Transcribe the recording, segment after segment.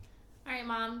right,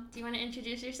 Mom. Do you want to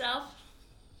introduce yourself?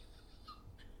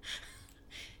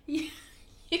 You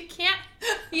can't.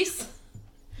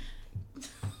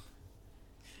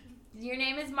 Your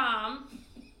name is Mom.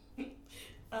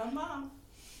 Mom.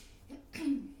 What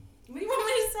do you want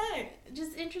me to say?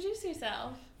 Just introduce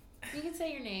yourself. You can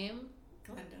say your name.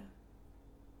 Glenda.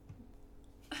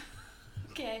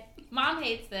 Okay. Mom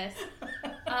hates this.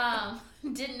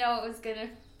 Didn't know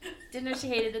she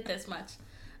hated it this much.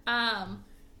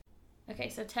 Okay,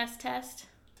 so test. Test.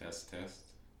 Do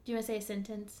you want to say a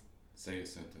sentence? Say a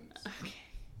sentence.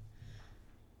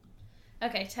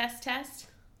 Okay, test.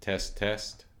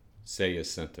 Test. Say a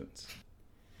sentence.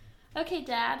 Okay,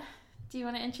 Dad. Do you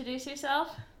want to introduce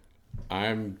yourself?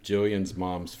 I'm Jillian's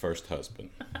mom's first husband.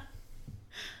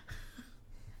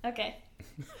 Okay.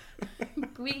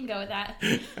 We can go with that.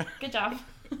 Good job.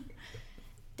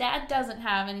 Dad doesn't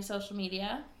have any social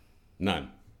media. None.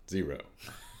 Zero.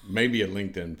 Maybe a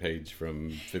LinkedIn page from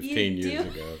 15 years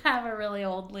ago. You do have a really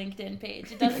old LinkedIn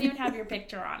page. It doesn't even have your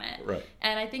picture on it. Right.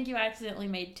 And I think you accidentally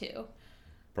made two.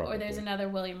 Probably. Or there's another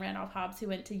William Randolph Hobbs who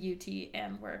went to UT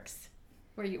and works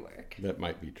where you work. That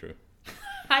might be true.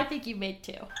 I think you made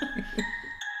two.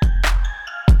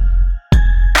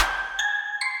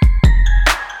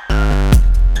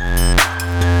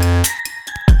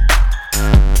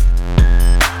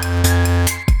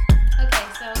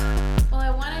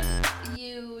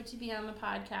 On the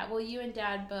podcast. Well, you and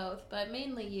Dad both, but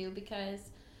mainly you because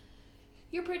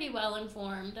you're pretty well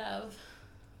informed of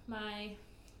my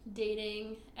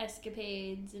dating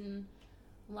escapades and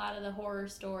a lot of the horror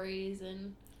stories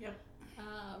and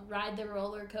ride the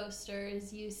roller coaster,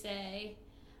 as you say.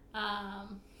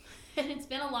 And it's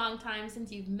been a long time since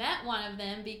you've met one of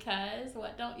them because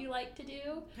what don't you like to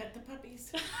do? Pet the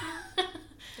puppies.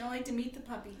 Don't like to meet the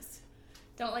puppies.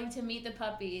 Don't like to meet the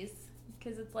puppies.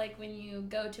 Because it's like when you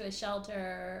go to a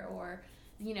shelter or,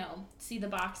 see the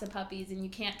box of puppies and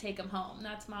you can't take them home.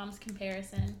 That's Mom's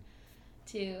comparison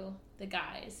to the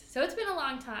guys. So it's been a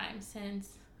long time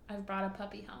since I've brought a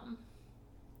puppy home.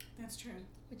 That's true.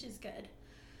 Which is good.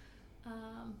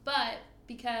 But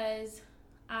because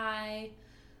I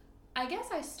guess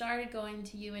I started going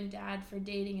to you and Dad for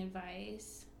dating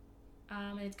advice.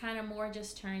 And it's kind of more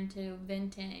just turned to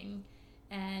venting.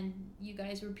 And you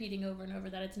guys repeating over and over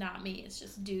that it's not me, it's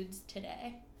just dudes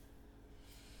today.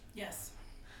 Yes.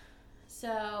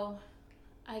 So,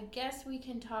 I guess we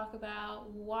can talk about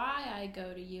why I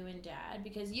go to you and Dad,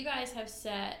 because you guys have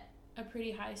set a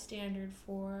pretty high standard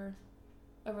for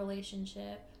a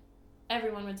relationship.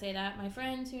 Everyone would say that. My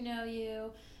friends who know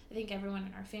you, I think everyone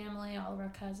in our family, all of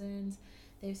our cousins,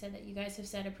 they've said that you guys have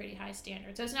set a pretty high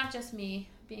standard. So, it's not just me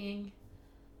being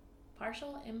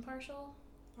impartial.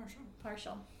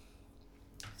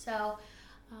 So,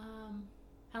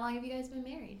 how long have you guys been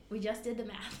married? We just did the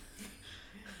math.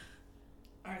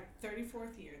 Our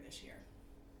 34th year this year,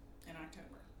 in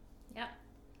October. Yep,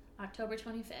 October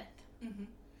 25th. Mm-hmm.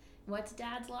 What's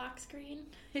Dad's lock screen?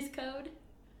 His code?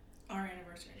 Our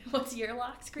anniversary. What's your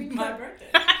lock screen? My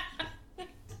birthday.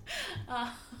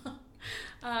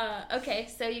 Okay,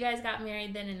 so you guys got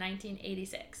married then in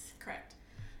 1986. Correct.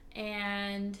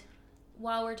 And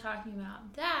while we're talking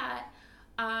about that,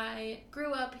 I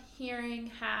grew up hearing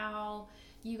how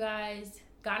you guys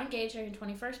got engaged on your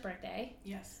 21st birthday.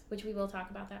 Yes. Which we will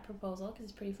talk about that proposal because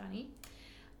it's pretty funny.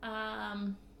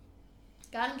 Got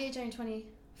engaged on your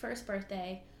 21st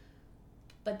birthday,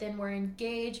 but then were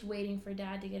engaged waiting for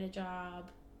Dad to get a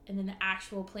job, and then the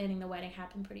actual planning the wedding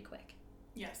happened pretty quick.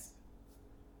 Yes.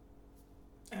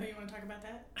 Oh, you want to talk about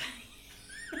that?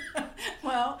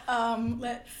 Well,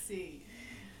 let's see.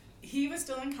 He was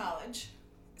still in college,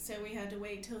 so we had to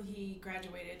wait till he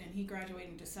graduated, and he graduated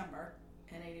in December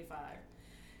in 85.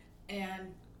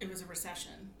 And it was a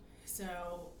recession,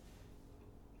 so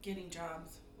getting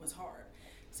jobs was hard.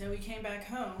 So he came back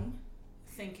home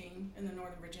thinking, in the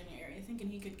Northern Virginia area, thinking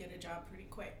he could get a job pretty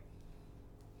quick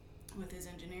with his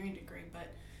engineering degree,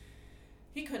 but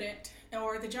he couldn't.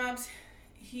 Or the jobs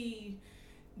he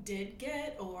did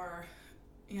get, or,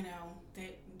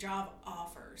 the job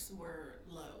offers were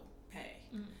low pay.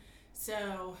 Mm.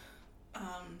 So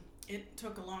it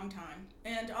took a long time.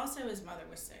 And also his mother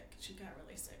was sick. She got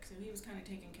really sick, so he was kind of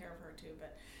taking care of her too.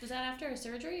 But was that after a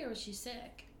surgery, or was she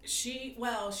sick? She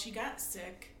got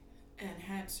sick and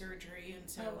had surgery, and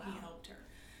so he helped her.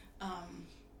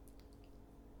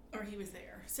 Or he was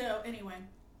there. So anyway,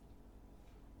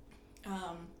 what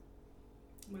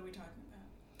are we talking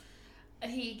about?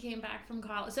 He came back from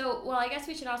college. So, I guess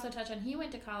we should also touch on, he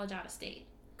went to college out of state.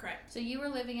 Correct. So you were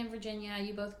living in Virginia.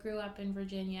 You both grew up in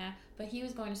Virginia, but he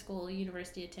was going to school at the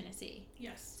University of Tennessee.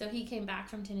 Yes. So he came back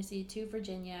from Tennessee to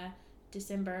Virginia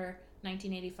December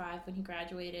 1985 when he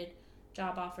graduated.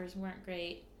 Job offers weren't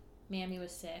great. Mammy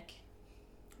was sick.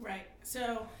 Right.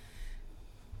 So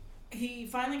he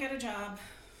finally got a job,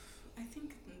 I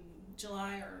think in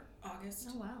July or August.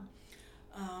 Oh,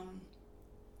 wow.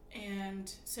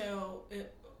 And so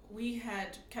we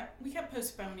kept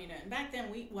postponing it. And back then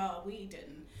we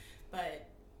didn't, but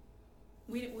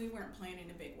we weren't planning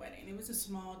a big wedding. It was a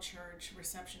small church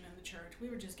reception in the church. We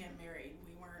were just getting married.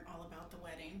 We weren't all about the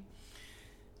wedding.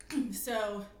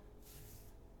 So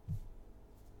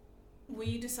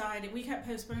we decided, we kept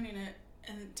postponing it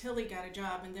until he got a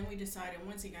job, and then we decided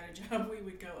once he got a job we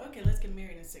would go, okay, let's get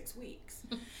married in 6 weeks.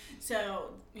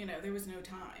 So, there was no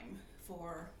time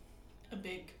for a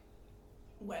big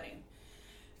wedding.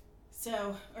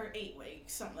 So, or 8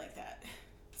 weeks, something like that.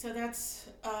 So that's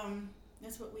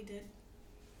what we did.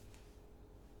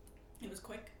 It was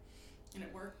quick, and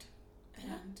it worked,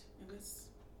 and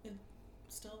it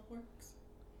still works.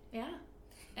 Yeah.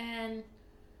 And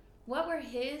what were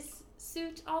his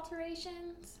suit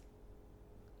alterations?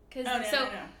 No.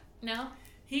 No?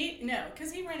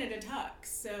 Because he rented a tux.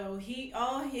 So he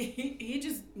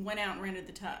just went out and rented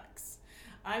the tux.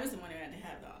 I was the one who had to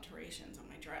have the alterations on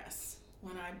my dress.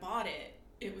 When I bought it,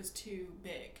 it was too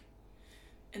big.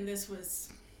 And this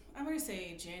was, I want to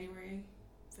say January,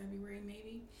 February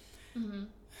maybe. Mm-hmm.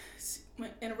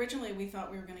 And originally we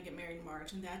thought we were going to get married in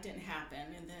March, and that didn't happen.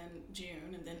 And then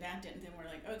June, and then that didn't. Then we're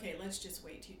like, okay, let's just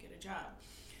wait till you get a job.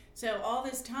 So all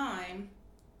this time,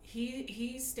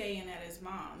 he's staying at his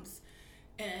mom's,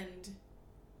 and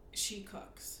she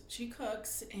cooks. She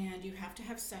cooks, and you have to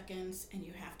have seconds, and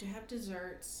you have to have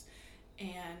desserts,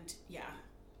 and yeah.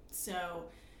 So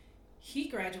he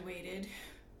graduated,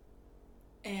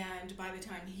 and by the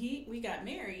time we got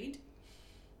married,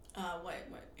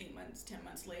 8 months, 10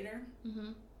 months later,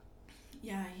 Mm-hmm.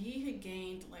 yeah, he had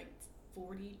gained like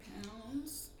 40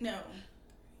 pounds. No,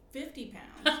 50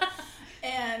 pounds.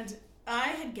 And I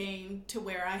had gained to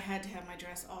where I had to have my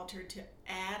dress altered to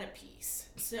add a piece.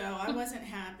 So I wasn't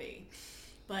happy.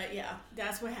 But yeah,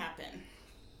 that's what happened.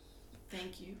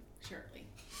 Thank you, Shirley.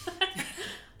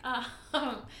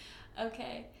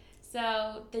 Okay.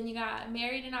 So then you got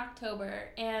married in October,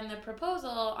 and the proposal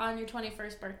on your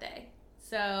 21st birthday.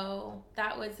 So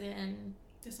that was in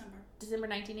December. December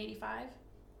 1985?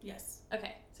 Yes.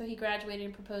 Okay. So he graduated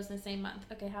and proposed in the same month.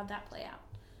 Okay, how'd that play out?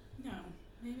 No,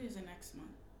 maybe it was the next month.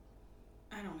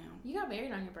 I don't know. You got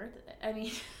married on your birthday. I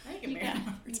mean, I didn't get married on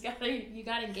my birthday. you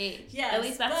got engaged. Yes, At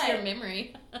least that's but- your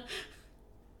memory.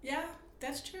 Yeah,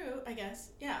 that's true, I guess.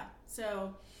 Yeah.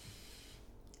 So,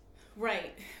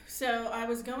 right. So I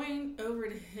was going over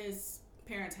to his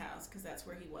parents' house because that's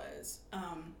where he was.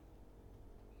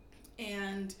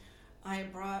 And I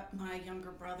brought my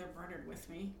younger brother Bernard with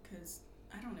me because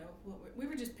I don't know we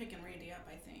were just picking Randy up.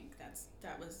 I think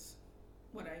that was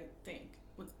what I think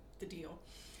was the deal.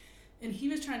 And he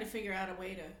was trying to figure out a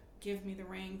way to give me the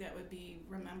ring that would be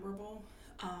rememberable.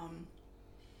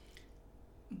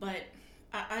 But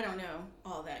I don't know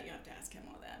all that. You have to ask him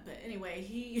all that. But anyway,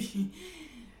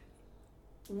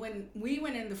 when we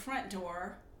went in the front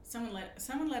door, someone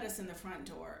let us in the front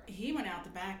door. He went out the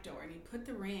back door and he put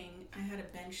the ring. I had a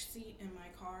bench seat in my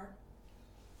car.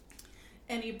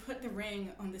 And he put the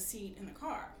ring on the seat in the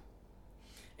car.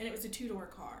 And it was a 2-door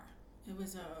car. It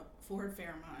was a Ford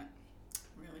Fairmont.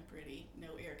 Really pretty,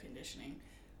 no air conditioning,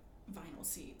 vinyl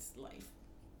seats, life.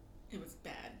 It was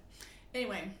bad.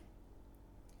 Anyway,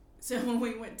 so when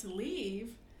we went to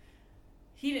leave,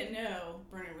 he didn't know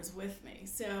Bernard was with me.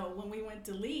 So when we went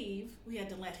to leave, we had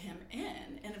to let him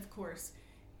in. And of course,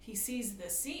 he sees the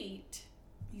seat,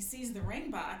 he sees the ring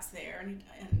box there, and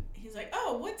he's like,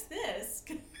 oh, what's this?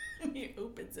 He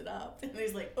opens it up, and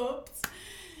he's like, oops.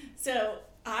 So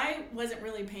I wasn't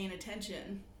really paying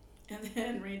attention. And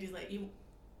then Randy's like,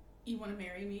 you want to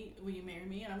marry me? Will you marry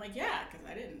me? And I'm like, yeah, because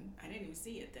I didn't even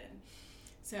see it then.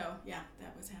 So yeah,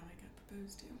 that was how I got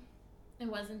proposed to.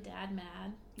 And wasn't Dad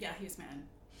mad? Yeah, he was mad.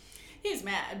 He was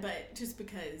mad, but just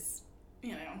because,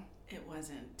 it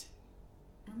wasn't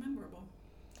rememberable.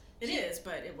 It is,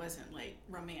 but it wasn't like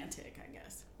romantic, I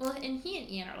guess. Well, and he and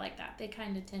Ian are like that. They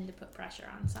kind of tend to put pressure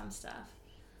on some stuff.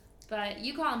 But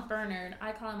you call him Bernard,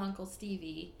 I call him Uncle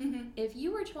Stevie. Mm-hmm. If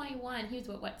you were 21, he was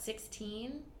what,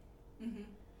 16? Mm-hmm.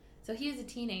 So he was a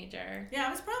teenager. Yeah,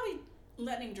 I was probably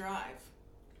letting him drive.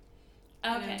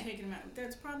 Okay. Taking him out.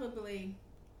 That's probably,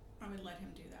 I would let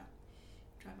him do that.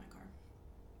 Drive my car.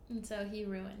 And so he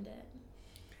ruined it.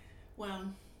 Well,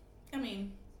 I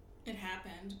mean, it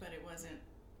happened, but it wasn't,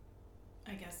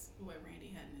 I guess, what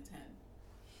Randy had in his head.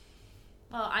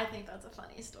 Well, I think that's a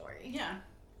funny story. Yeah.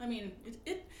 I mean,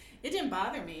 it didn't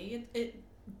bother me. It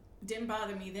didn't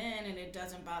bother me then, and it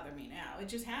doesn't bother me now. It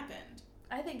just happened.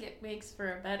 I think it makes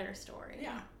for a better story.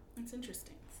 Yeah, it's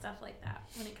interesting. Stuff like that.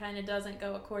 When it kind of doesn't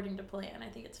go according to plan, I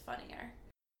think it's funnier.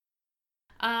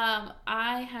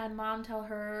 I had Mom tell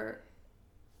her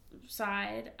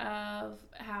side of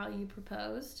how you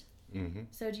proposed. Mm-hmm.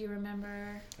 So do you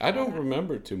remember? I don't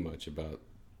remember too much about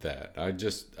that.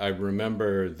 I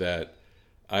remember that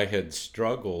I had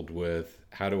struggled with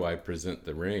how do I present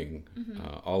the ring,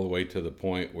 all the way to the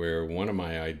point where one of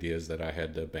my ideas that I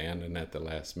had to abandon at the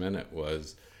last minute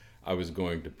was I was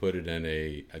going to put it in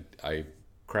I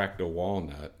cracked a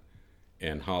walnut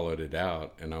and hollowed it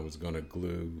out, and I was going to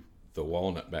glue the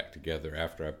walnut back together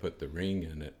after I put the ring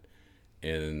in it,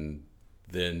 and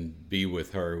then be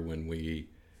with her when we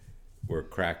were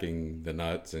cracking the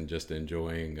nuts and just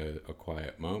enjoying a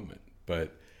quiet moment.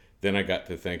 But then I got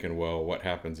to thinking, well, what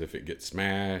happens if it gets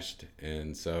smashed?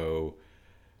 And so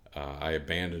I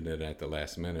abandoned it at the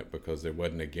last minute because there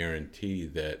wasn't a guarantee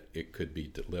that it could be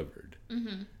delivered.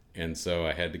 Mm-hmm. And so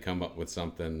I had to come up with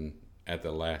something at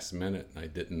the last minute, and I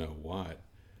didn't know what.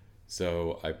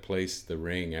 So I placed the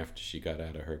ring after she got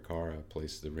out of her car. I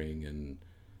placed the ring in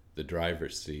the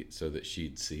driver's seat so that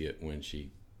she'd see it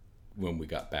when we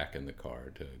got back in the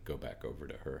car to go back over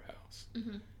to her house.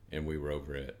 Mm-hmm. And we were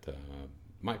over at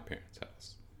my parents'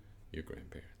 house, your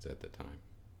grandparents at the time.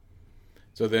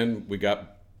 So then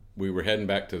we were heading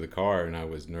back to the car, and I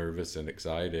was nervous and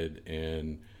excited,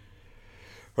 and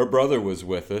her brother was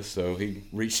with us, so he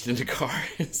reached in the car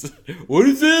and said, "What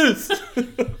is this?"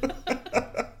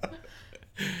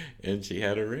 And she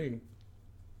had a ring.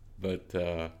 But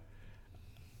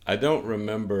I don't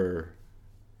remember,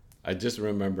 I just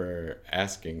remember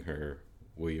asking her,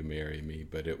 "Will you marry me?"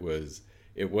 But it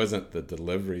wasn't the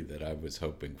delivery that I was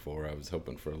hoping for. I was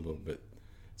hoping for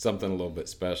something a little bit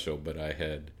special, but I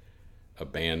had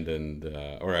abandoned,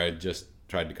 or I just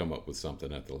tried to come up with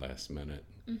something at the last minute,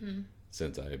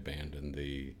 since I abandoned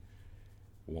the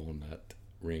walnut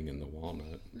ring in the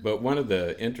walnut. But one of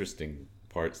the interesting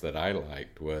parts that I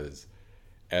liked was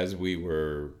as we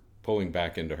were pulling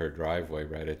back into her driveway,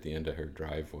 right at the end of her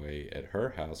driveway at her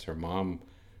house, her mom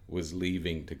was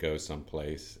leaving to go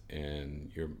someplace,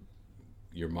 and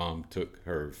your mom took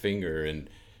her finger and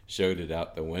showed it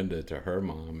out the window to her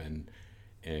mom,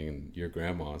 and your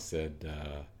grandma said,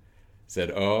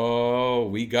 "Oh,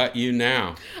 we got you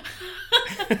now."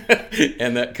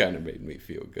 And that kind of made me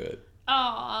feel good.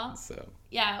 Aw. So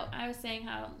yeah, I was saying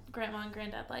how Grandma and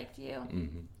Granddad liked you.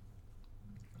 Mm-hmm.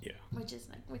 Yeah. Which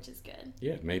is good.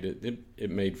 Yeah,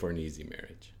 it made for an easy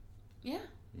marriage. Yeah.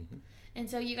 Mm-hmm. And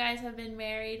so you guys have been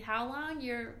married how long?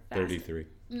 You're 33.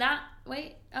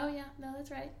 Wait. Oh yeah, no,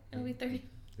 that's right. It'll be 30.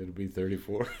 It'll be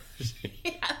 34.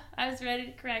 Yeah, I was ready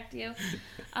to correct you.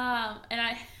 And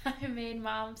I made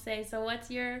Mom say, so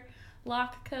what's your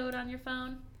lock code on your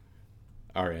phone?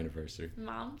 Our anniversary.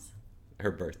 Mom's?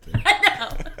 Her birthday. I know.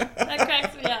 That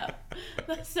cracks me up.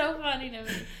 That's so funny to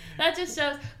me. That just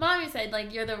shows. Mommy said,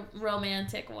 like, you're the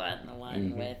romantic one, the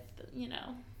one with,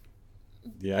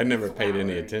 Yeah, I never paid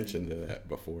any flowers. attention to that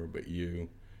before, but you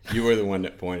were the one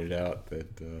that pointed out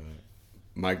that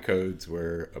my codes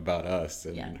were about us,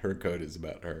 and her code is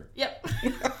about her. Yep.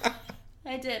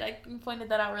 I did. I pointed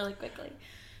that out really quickly.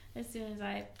 As soon as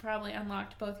I probably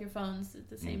unlocked both your phones at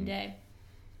the same day.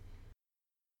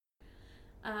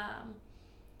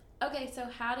 Okay, so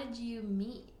how did you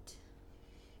meet?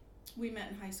 We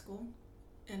met in high school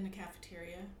in the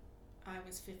cafeteria. I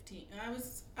was 15. I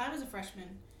was a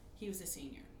freshman. He was a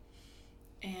senior.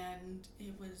 And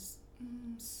it was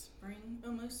spring,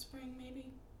 almost spring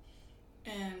maybe.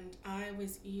 And I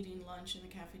was eating lunch in the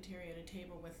cafeteria at a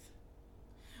table with,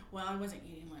 well, I wasn't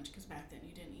eating lunch because back then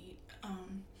you didn't eat.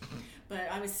 But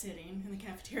I was sitting in the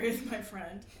cafeteria with my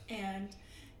friend, and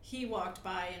he walked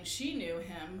by, and she knew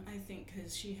him, I think,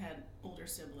 because she had older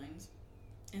siblings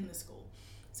in the school.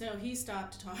 So he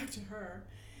stopped to talk to her,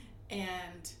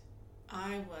 and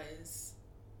I was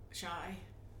shy.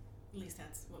 At least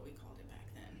that's what we called it back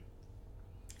then.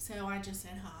 So I just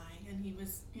said hi, and he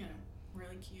was,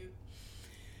 really cute.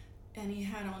 And he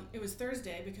had on, it was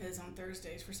Thursday, because on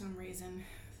Thursdays, for some reason,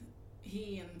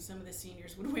 he and some of the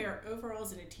seniors would wear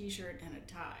overalls and a t-shirt and a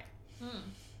tie.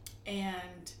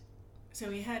 And so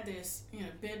he had this,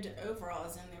 bibbed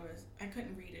overalls, and I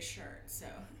couldn't read his shirt. So,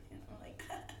 like,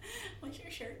 what's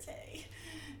your shirt say?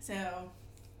 So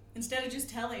instead of just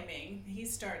telling me, he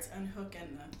starts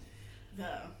unhooking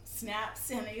the snaps,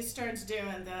 and he starts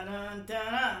doing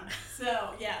da-dun-dun.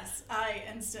 So, yes, I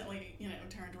instantly,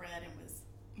 turned red and was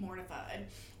mortified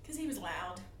because he was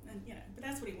loud, and, but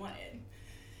that's what he wanted.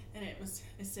 And it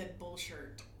said bull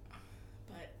shirt.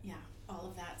 But, yeah, all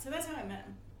of that. So that's how I met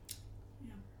him.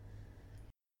 Yeah.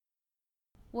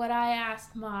 what I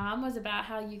asked Mom was about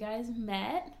how you guys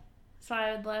met. So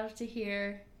I would love to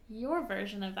hear your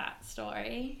version of that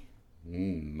story.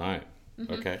 Mine.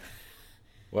 Mm-hmm. Okay.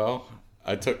 Well,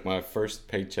 I took my first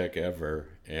paycheck ever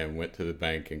and went to the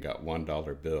bank and got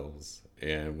 $1 bills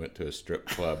and went to a strip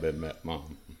club and met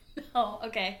Mom. Oh,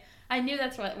 okay. I knew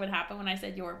that's what would happen when I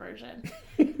said your version.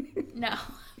 No.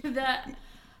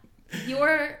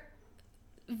 Your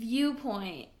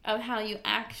viewpoint of how you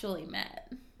actually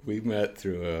met. We met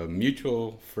through a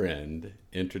mutual friend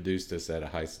introduced us at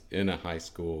in a high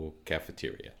school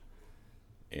cafeteria.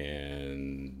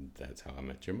 And that's how I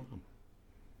met your mom.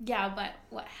 Yeah, but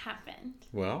what happened?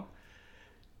 Well,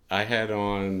 I had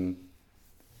on,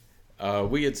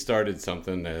 we had started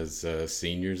something as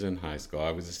seniors in high school.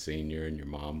 I was a senior and your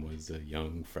mom was a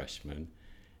young freshman.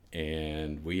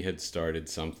 And we had started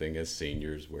something as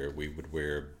seniors where we would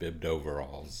wear bibbed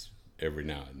overalls every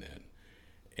now and then.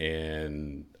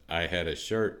 And I had a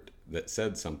shirt that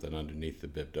said something underneath the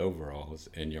bibbed overalls,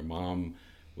 and your mom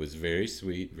was very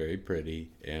sweet, very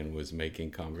pretty, and was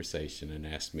making conversation and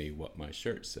asked me what my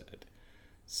shirt said.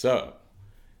 So,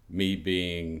 me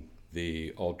being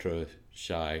the ultra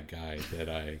shy guy that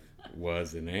I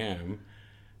was and am,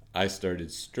 I started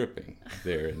stripping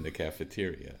there in the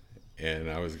cafeteria.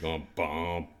 And I was going,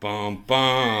 bum, bum,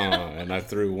 bum. And I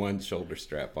threw one shoulder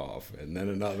strap off and then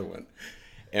another one.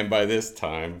 And by this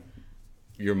time,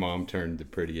 your mom turned the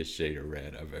prettiest shade of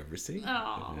red I've ever seen.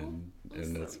 Oh,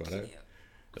 and so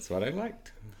that's what I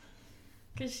liked.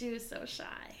 Because she was so shy.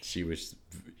 She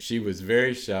was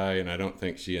very shy, and I don't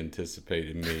think she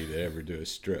anticipated me to ever do a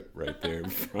strip right there in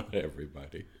front of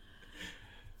everybody.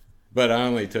 But I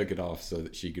only took it off so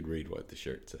that she could read what the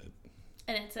shirt said.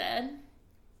 And it said?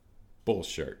 Bull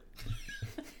shirt.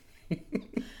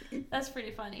 That's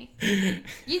pretty funny.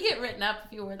 You get written up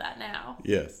if you wore that now.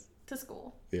 Yes. To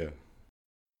school. Yeah.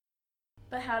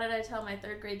 But how did I tell my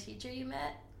third grade teacher you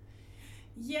met?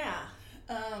 Yeah.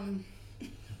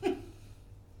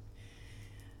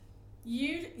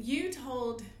 You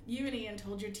and Ian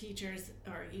told your teachers,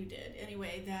 or you did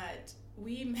anyway, that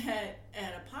we met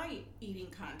at a pie eating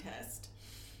contest.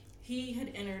 He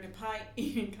had entered a pie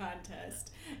eating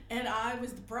contest, and I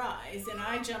was the prize, and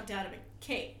I jumped out of a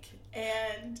cake.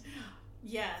 And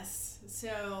yes,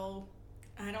 so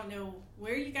I don't know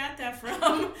where you got that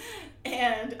from.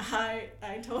 And I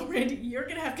told Randy, you're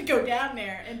going to have to go down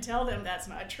there and tell them that's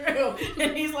not true.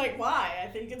 And he's like, why? I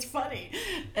think it's funny.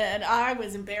 And I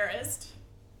was embarrassed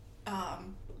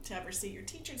to ever see your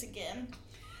teachers again.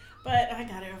 But I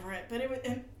got over it. But it was,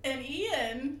 and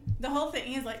Ian, the whole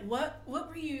thing, Ian's like, what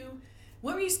were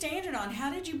you standing on?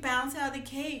 How did you bounce out of the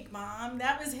cake, Mom?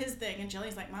 That was his thing. And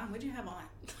Jillian's like, Mom, what'd you have on?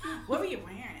 What were you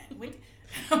wearing?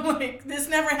 I'm like, this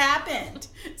never happened,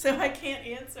 so I can't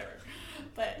answer.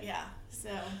 But yeah, so.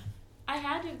 I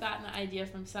had to have gotten the idea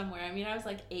from somewhere. I mean, I was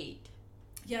like 8.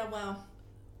 Yeah, well,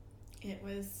 it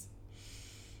was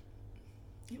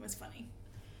funny.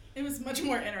 It was much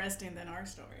more interesting than our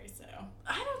story, so.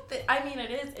 I mean,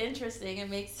 it is interesting. It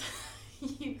makes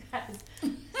you guys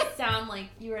sound like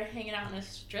you were hanging out in a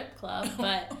strip club,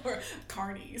 but. Or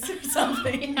carnies or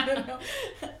something, Yeah. You know.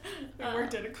 We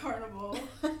worked at a carnival.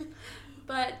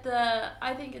 But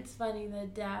I think it's funny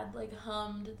that Dad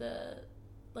hummed the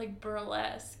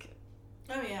burlesque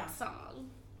song.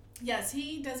 Yes,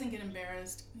 he doesn't get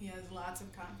embarrassed. He has lots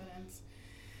of confidence.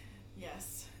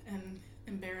 Yes, and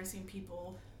embarrassing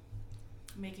people,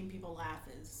 making people laugh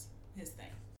is his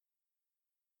thing.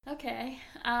 Okay.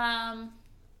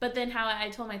 But then how I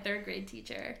told my third grade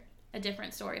teacher a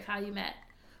different story of how you met,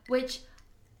 which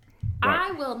Right.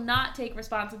 I will not take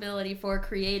responsibility for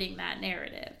creating that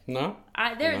narrative. No?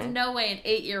 There is no way an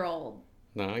 8-year-old.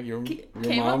 No, your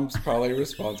came mom's probably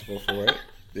responsible for it,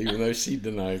 even though she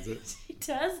denies it. She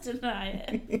does deny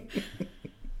it.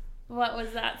 What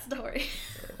was that story?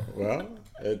 Well,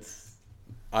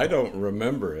 I don't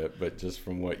remember it, but just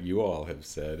from what you all have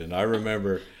said, and I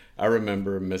remember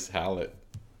Miss Hallett,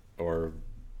 or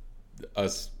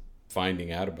us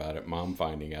finding out about it, Mom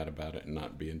finding out about it and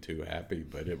not being too happy,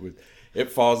 but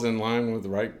it falls in line with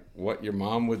what your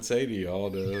mom would say to y'all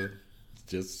to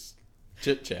just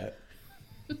chit chat.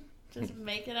 Just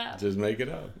make it up. Just make it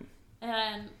up.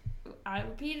 And I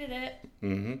repeated it.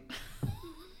 Mm-hmm.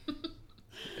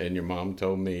 And your mom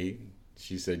told me,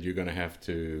 she said, you're going to have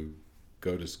to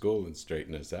go to school and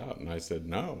straighten us out. And I said,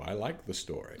 no, I like the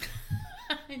story.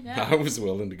 I know. I was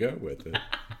willing to go with it.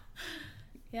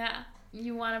 Yeah.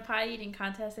 You won a pie eating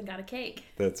contest and got a cake.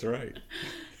 That's right.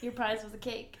 Your prize was a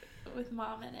cake with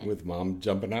Mom in it. With Mom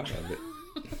jumping out of it.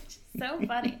 So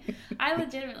funny. I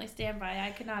legitimately stand by.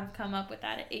 I could not have come up with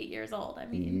that at 8 years old. I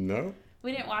mean, No.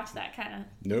 We didn't watch that kind of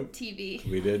Nope. TV.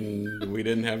 We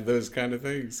didn't have those kind of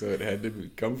things, so it had to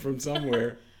come from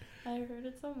somewhere. I heard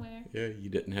it somewhere. Yeah, you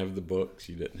didn't have the books,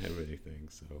 you didn't have anything,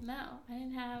 so. No, I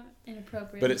didn't have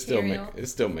inappropriate But material. it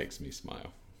still makes me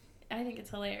smile. I think it's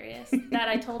hilarious that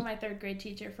I told my third grade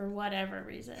teacher for whatever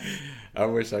reason. I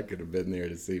wish I could have been there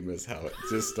to see Miss Howard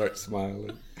just start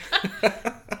smiling.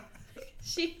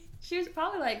 She was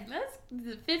probably like, that's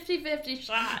the 50-50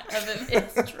 shot of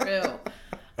if it's true.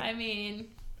 I mean,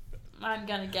 I'm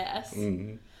gonna guess.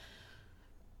 Mm-hmm.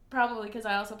 Probably because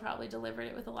I also probably delivered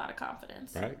it with a lot of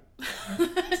confidence. Right.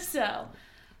 So,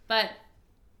 but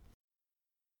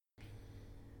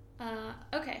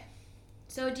okay.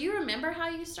 So, do you remember how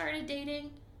you started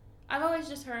dating? I've always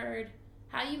just heard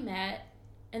how you met,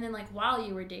 and then like while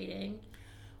you were dating.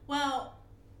 Well,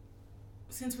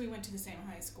 since we went to the same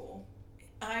high school,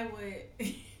 it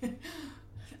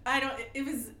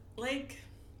was like,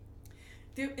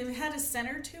 it had a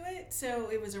center to it, so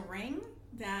it was a ring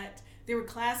that there were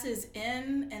classes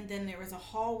in, and then there was a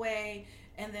hallway,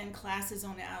 and then classes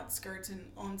on the outskirts, and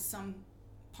on some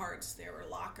parts there were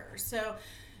lockers. So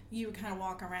you would kind of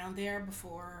walk around there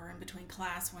before or in between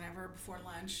class, whenever, before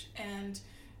lunch, and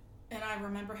I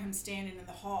remember him standing in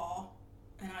the hall,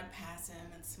 and I'd pass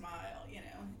him and smile,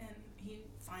 and he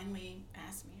finally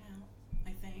asked me out,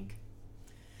 I think.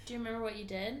 Do you remember what you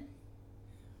did?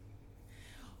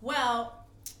 Well,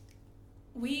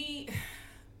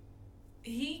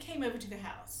 he came over to the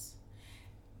house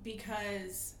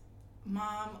because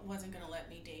Mom wasn't going to let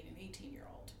me date an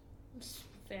 18-year-old.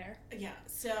 Fair. Yeah,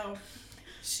 so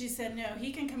she said, no,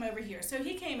 he can come over here. So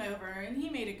he came over, and he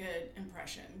made a good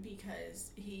impression because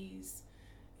he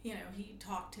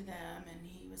talked to them, and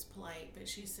he was polite. But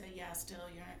she said, yeah, still,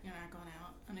 you're not going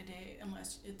out on a date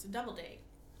unless it's a double date.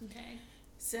 Okay.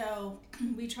 So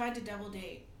we tried to double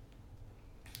date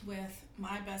with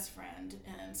my best friend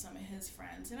and some of his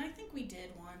friends, and I think we did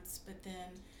once, but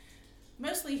then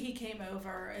mostly he came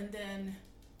over, and then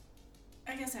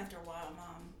I guess after a while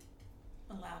Mom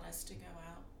allowed us to go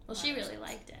out. Well, she really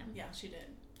liked him. Yeah, she did.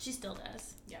 She still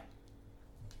does. Yeah.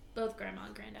 Both Grandma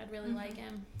and Granddad really like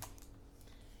him.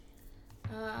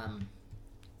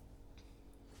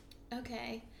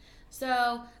 Okay.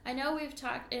 So, I know we've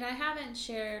talked, and we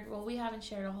haven't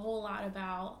shared a whole lot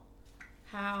about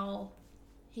how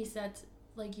he sets,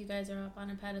 like, you guys are up on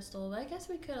a pedestal, but I guess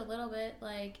we could a little bit,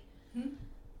 like,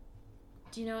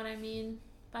 do you know what I mean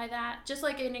by that? Just,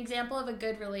 like, an example of a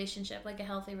good relationship, like a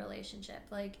healthy relationship.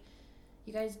 Like,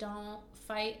 you guys don't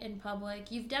fight in public.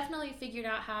 You've definitely figured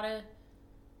out how to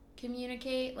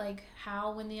communicate, like,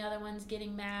 how when the other one's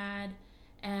getting mad.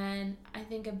 And I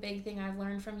think a big thing I've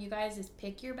learned from you guys is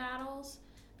pick your battles,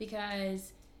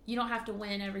 because you don't have to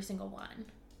win every single one.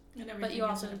 And everything but you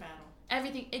also isn't a battle.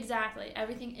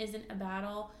 Everything isn't a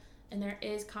battle, and there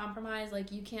is compromise. Like,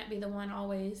 you can't be the one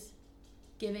always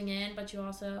giving in, but you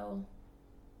also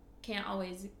can't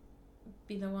always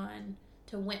be the one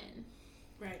to win.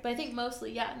 Right. But I think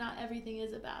mostly, not everything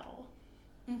is a battle.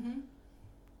 Mm-hmm.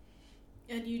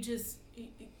 And you just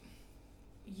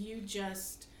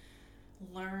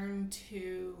learn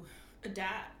to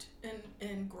adapt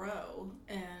and grow,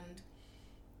 and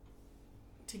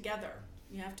together.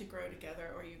 You have to grow together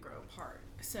or you grow apart.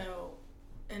 So,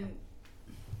 and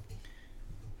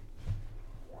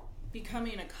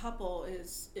becoming a couple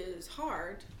is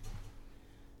hard,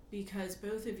 because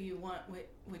both of you want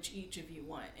which each of you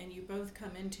want, and you both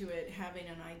come into it having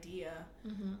an idea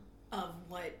of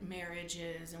what marriage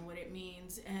is and what it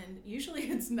means, and usually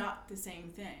it's not the same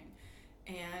thing.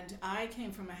 And I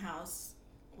came from a house,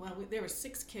 there were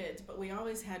 6 kids, but we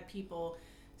always had people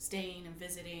staying and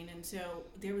visiting, and so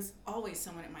there was always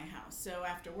someone at my house. So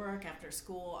after work, after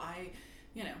school,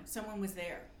 someone was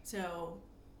there. So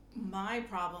my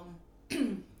problem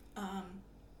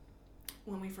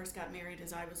when we first got married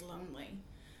is I was lonely,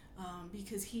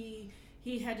 because he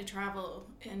had to travel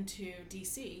into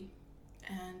DC,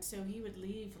 and so he would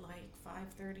leave like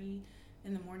 5:30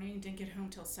 in the morning, didn't get home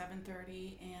till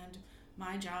 7:30, and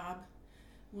my job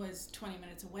was 20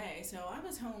 minutes away, so I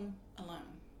was home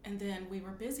alone. And then we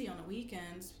were busy on the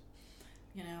weekends,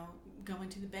 going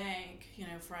to the bank,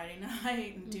 Friday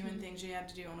night, and doing things you had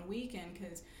to do on a weekend,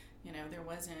 because, there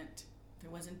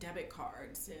wasn't debit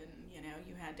cards, and,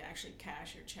 you had to actually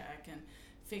cash your check and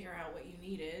figure out what you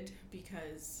needed,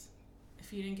 because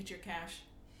if you didn't get your cash,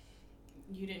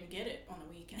 you didn't get it on the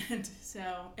weekend.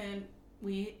 So, and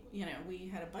we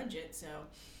had a budget, so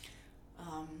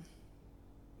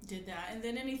did that. And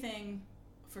then anything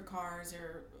for cars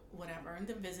or whatever, and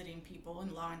then visiting people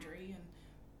and laundry,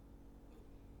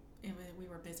 and we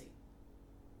were busy.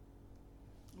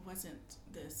 It wasn't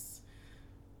this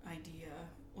idea.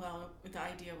 Well, the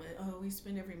idea was, oh, we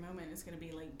spend every moment. It's going to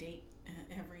be like date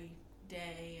every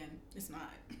day, and it's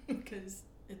not because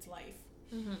it's life.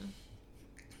 Mm-hmm.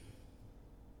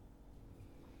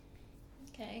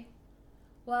 Okay.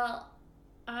 Well,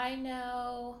 I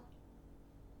know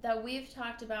that we've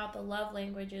talked about the love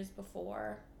languages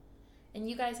before, and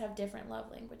you guys have different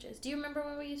love languages. Do you remember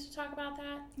when we used to talk about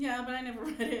that? Yeah, but I never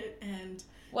read it, and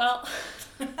Well,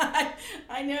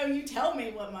 I know you tell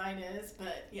me what mine is,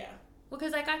 but yeah. well,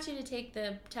 because I got you to take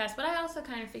the test, but I also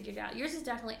kind of figured out yours is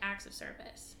definitely acts of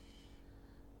service,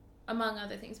 among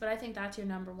other things. But I think that's your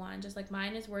number one, just like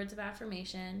mine is words of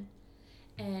affirmation,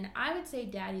 and I would say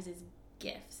Daddy's is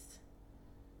gifts,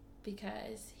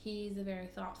 because he's a very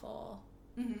thoughtful.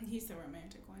 Mm-hmm. He's the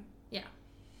romantic one. Yeah.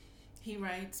 He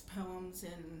writes poems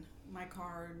in my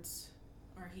cards,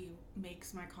 or he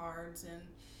makes my cards, and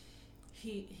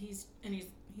he's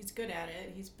good at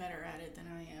it. He's better at it than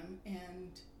I am,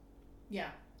 and yeah.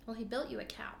 Well, he built you a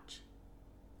couch.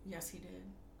 Yes, he did.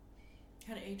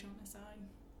 Had an H on the side.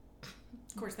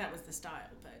 Of course, that was the style,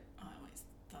 but I always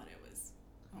thought it was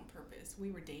on purpose.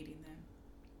 We were dating then.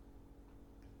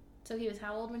 So he was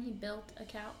how old when he built a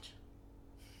couch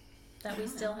that we I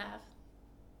don't still know. have?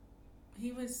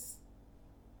 He was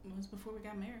before we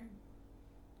got married.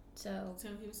 So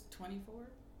he was 24.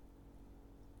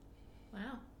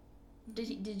 wow.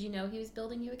 Did you know he was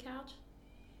building you a couch?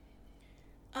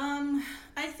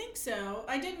 I think so.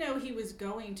 I didn't know he was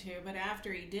going to, but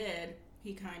after he did,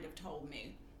 he kind of told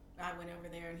me. I went over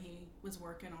there and he was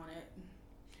working on it.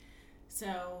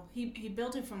 So he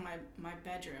built it from my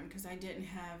bedroom, because I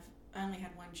only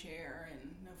had one chair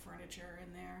and no furniture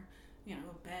in there,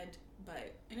 a bed,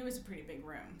 and it was a pretty big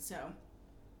room. So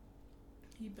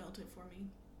he built it for me.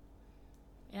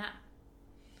 Yeah.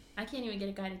 I can't even get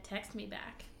a guy to text me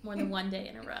back more than one day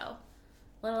in a row,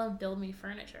 let alone build me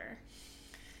furniture.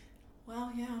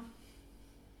 Well, yeah.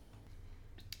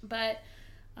 But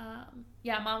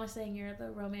yeah, Mom was saying you're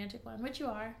the romantic one, which you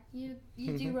are. You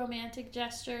do romantic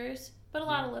gestures, but a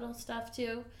lot of little stuff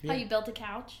too. Yeah. How you built a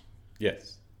couch.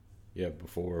 Yes. Yeah,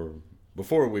 before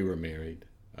we were married,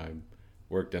 I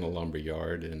worked in a lumber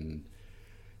yard and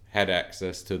had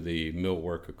access to the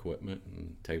millwork equipment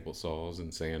and table saws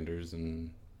and sanders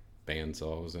and band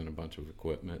saws and a bunch of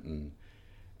equipment. And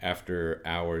after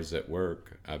hours at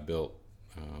work, I built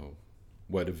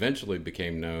what eventually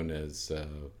became known as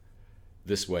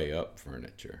This Way Up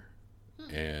furniture.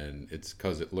 And it's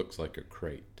because it looks like a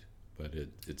crate, but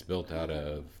it's built out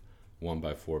of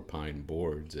 1x4 pine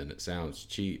boards, and it sounds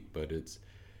cheap, but it's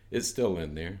still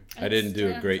in there. I didn't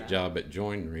do a great job at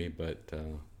joinery, but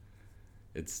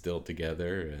it's still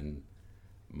together, and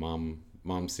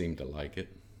mom seemed to like it,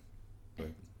 but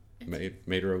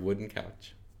made her a wooden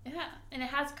couch. Yeah, and it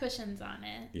has cushions on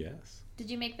it. Yes. Did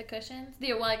you make the cushions?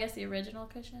 I guess the original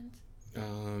cushions.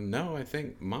 No, I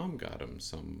think Mom got them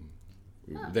some.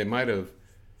 Oh. They might have.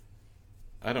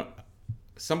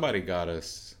 Somebody got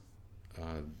us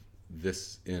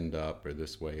This End Up or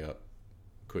This Way Up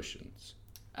cushions.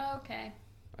 Oh, okay.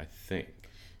 I think.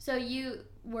 So you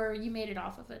made it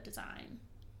off of a design.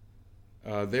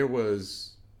 There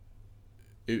was.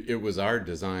 It was our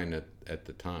design at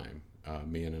the time.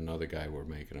 Me and another guy were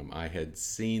making them. I had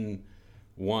seen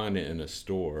one in a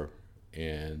store,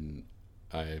 and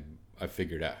I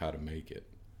figured out how to make it,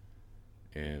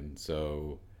 and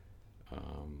so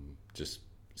just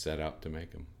set out to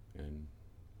make them and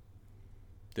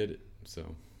did it.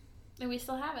 So. And we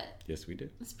still have it. Yes, we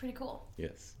did. It's pretty cool.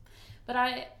 Yes. But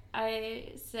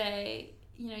I say,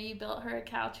 you built her a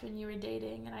couch when you were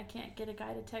dating, and I can't get a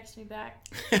guy to text me back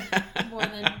more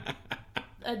than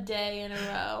a day in a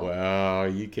row.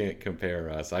 Well, you can't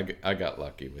compare us. I got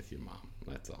lucky with your mom.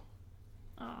 That's all.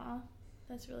 Aw,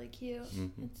 that's really cute.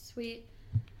 Mm-hmm. It's sweet.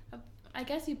 I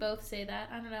guess you both say that.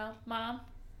 I don't know. Mom?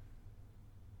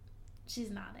 She's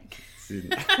nodding.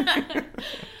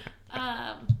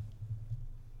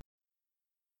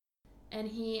 And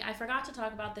I forgot to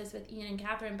talk about this with Ian and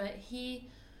Catherine, but he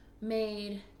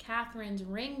made Catherine's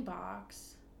ring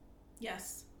box.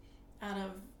 Yes, out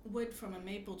of wood from a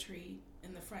maple tree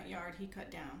in the front yard he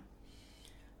cut down.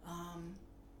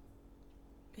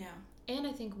 Yeah. And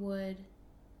I think wood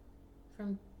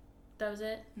from, that was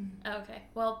it? Mm-hmm. Oh, okay.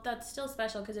 Well, that's still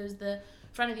special because it was the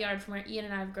front of the yard from where Ian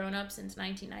and I have grown up since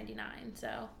 1999,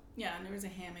 so. Yeah, and there was a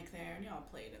hammock there, and y'all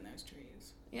played in those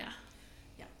trees. Yeah.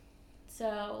 Yeah.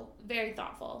 So, very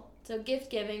thoughtful. So, gift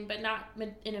giving, but not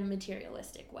in a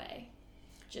materialistic way.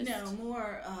 No,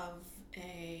 more of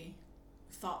a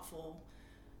thoughtful,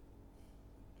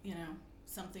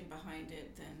 something behind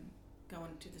it than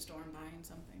going to the store and buying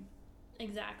something.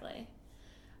 Exactly.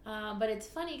 But it's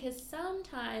funny because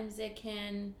sometimes it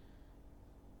can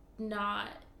not,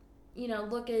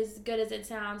 look as good as it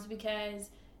sounds, because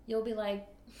you'll be like,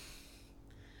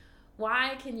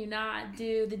 why can you not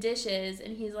do the dishes?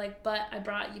 And he's like, but I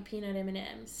brought you peanut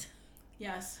M&Ms.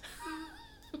 Yes.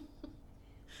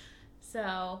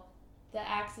 So the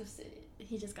acts of,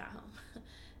 he just got home.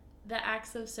 The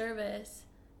acts of service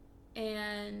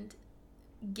and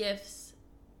gifts,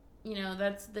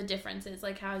 that's the differences,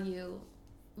 like how you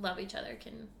love each other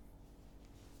can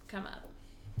come up.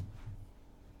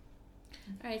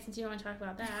 All right, since you don't want to talk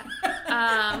about that.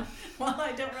 Well,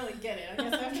 I don't really get it. I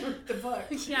guess I have to read the book.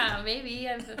 Yeah, maybe.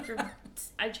 I'm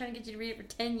trying to get you to read it for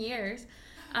 10 years.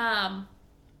 But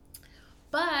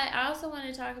I also want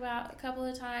to talk about a couple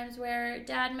of times where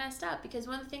Dad messed up, because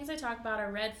one of the things I talk about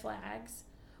are red flags.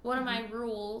 One of my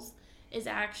rules is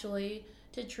actually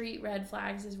to treat red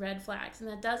flags as red flags. And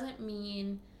that doesn't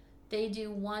mean they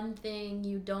do one thing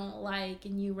you don't like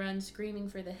and you run screaming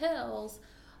for the hills.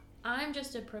 I'm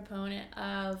just a proponent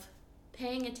of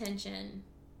paying attention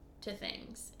to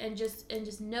things and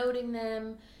just noting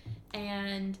them,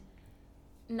 and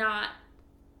not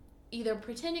either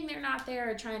pretending they're not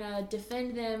there or trying to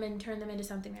defend them and turn them into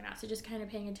something they're not. So just kind of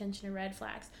paying attention to red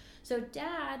flags. So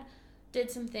Dad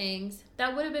did some things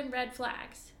that would have been red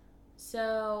flags.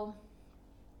 So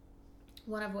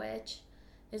one of which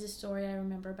is a story I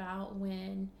remember about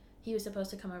when he was supposed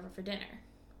to come over for dinner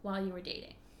while you were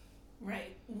dating.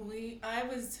 Right. I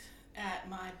was at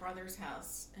my brother's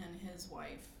house and his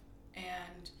wife,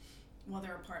 and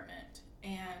their apartment,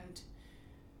 and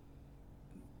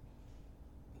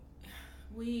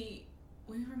we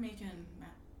were making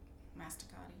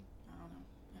masticati. I don't know.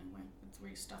 Anyway, it's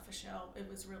where you stuff a shell. It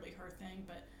was really her thing,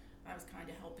 but I was kind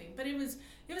of helping. But it was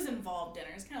involved dinner.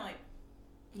 It's kind of like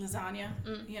lasagna,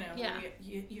 Yeah.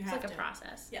 You It's have like to, a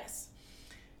process. Yes.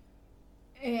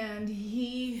 And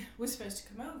he was supposed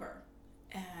to come over.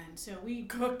 And so we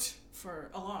cooked for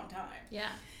a long time.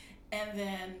 Yeah. And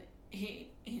then he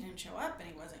didn't show up, and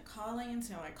he wasn't calling, and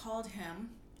so I called him,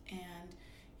 and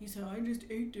he said, I just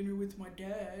ate dinner with my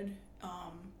dad.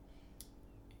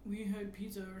 We had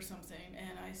pizza or something.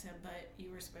 And I said, but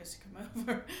you were supposed to come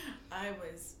over. I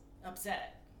was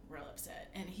upset, real upset.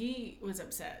 And he was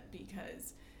upset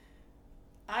because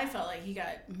I felt like he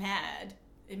got mad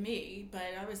at me, but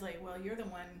I was like, well, you're the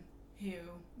one who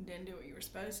didn't do what you were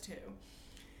supposed to.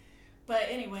 But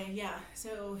anyway, yeah,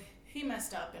 so he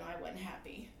messed up, and I wasn't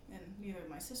happy, and neither did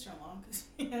my sister-in-law, because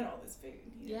he had all this food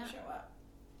and he didn't show up.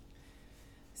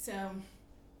 So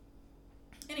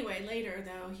anyway, later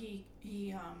though, he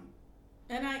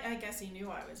and I guess he knew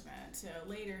I was mad. So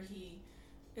later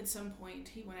at some point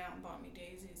he went out and bought me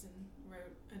daisies and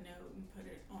wrote a note and put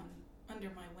it under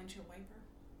my windshield wiper.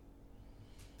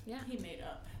 Yeah. He made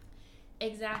up.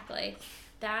 Exactly.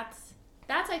 That's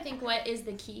I think what is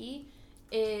the key,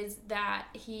 is that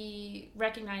he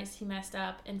recognized he messed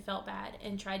up and felt bad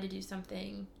and tried to do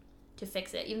something to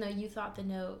fix it, even though you thought the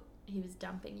note he was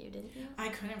dumping you, didn't you? I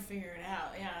couldn't figure it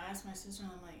out. Yeah, I asked my sister,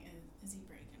 I'm like, is he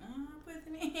breaking up with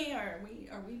me? Or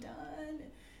are we done?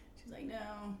 She's like,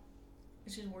 no.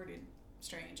 It's just worded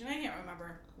strange. And I can't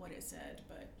remember what it said,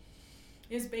 but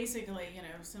it was basically,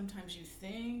 sometimes you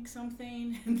think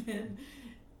something and then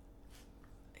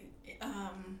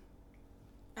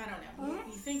I don't know.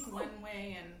 You think one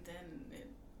way and then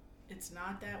it's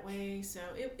not that way. So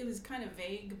it was kind of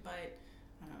vague, but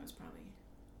I don't know, it's probably,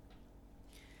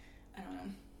 I don't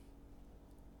know.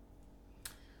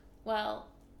 Well,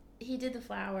 he did the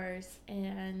flowers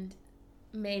and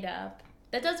made up.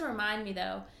 That does remind me,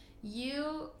 though,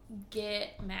 you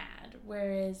get mad,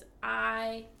 whereas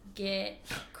I get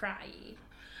cryy.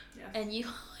 Yes. And you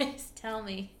always tell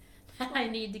me that I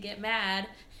need to get mad.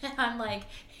 And I'm like,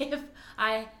 if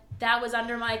that was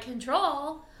under my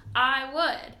control, I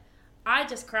would. I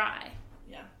just cry.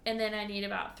 Yeah. And then I need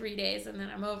about 3 days, and then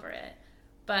I'm over it.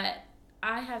 But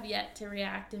I have yet to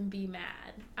react and be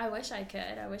mad. I wish I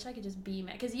could. I wish I could just be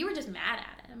mad. Because you were just mad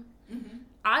at him. Mm-hmm.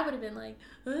 I would have been like,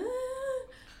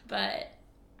 but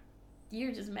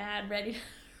you're just mad, ready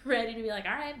to be like,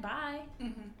 all right, bye.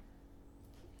 Mm-hmm.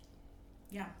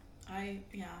 Yeah.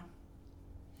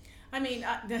 I mean,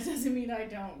 that doesn't mean I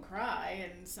don't cry,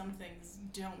 and some things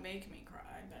don't make me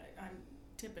cry, but I'm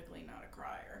typically not a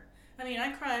crier. I mean,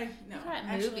 I cry, no, you cry at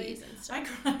actually, movies and stuff. I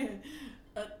cry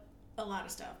at a lot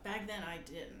of stuff. Back then, I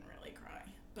didn't really cry,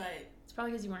 but... It's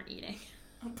probably because you weren't eating.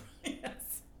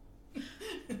 Yes.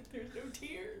 There's no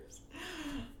tears.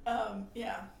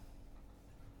 Yeah.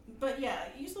 But yeah,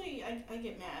 usually I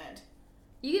get mad.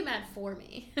 You get mad for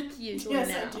me, usually. Yes,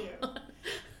 now. I do.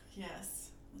 Yes.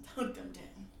 Hug them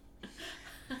down.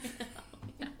 I know.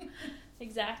 Yeah.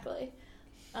 Exactly.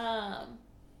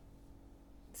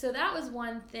 So that was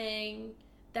one thing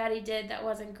that he did that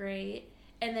wasn't great.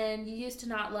 And then you used to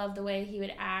not love the way he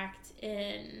would act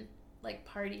in, like,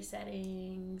 party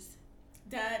settings.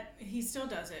 That he still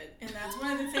does it, and that's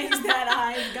one of the things that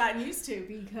I've gotten used to,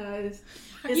 because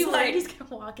Are you worried he's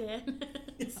gonna walk in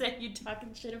and say you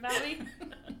talking shit about me?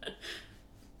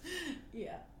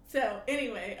 Yeah. So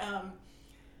anyway,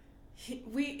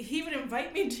 he would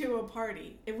invite me to a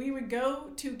party, and we would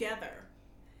go together,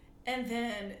 and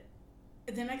then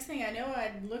the next thing I know,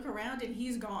 I'd look around and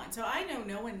he's gone. So I know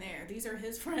no one there. These are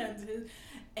his friends.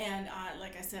 And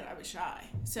like I said, I was shy.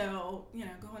 So,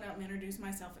 going up and introducing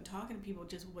myself and talking to people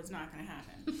just was not going to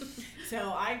happen. So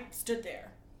I stood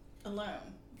there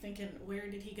alone thinking, where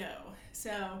did he go?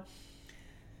 So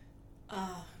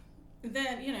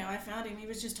then, I found him. He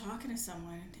was just talking to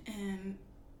someone. And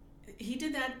he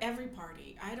did that every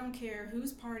party. I don't care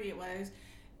whose party it was.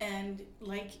 And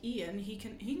like Ian,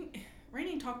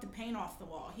 Rainey talked the paint off the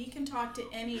wall. He can talk to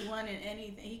anyone and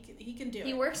anything. He can do it.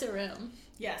 He works a room.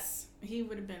 Yes, he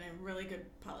would have been a really good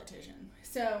politician.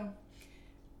 So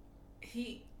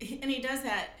he does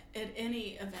that at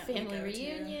any event. Family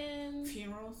reunions,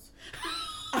 funerals.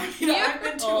 I've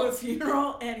been to a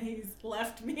funeral and he's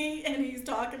left me and he's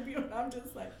talking to people and I'm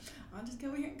just like, I'll just go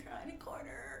over here and cry in a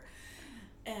corner.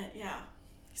 And yeah,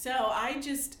 so I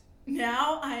just.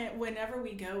 Now, whenever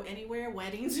we go anywhere,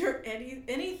 weddings or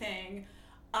anything,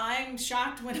 I'm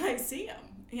shocked when I see him.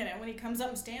 When he comes up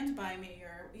and stands by me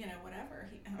or, whatever.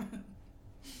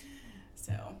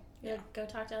 So, yeah. Go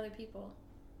talk to other people.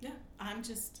 Yeah, I'm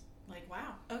just like,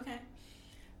 wow, okay.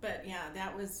 But yeah,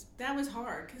 that was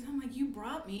hard because I'm like, you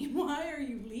brought me. Why are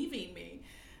you leaving me?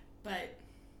 But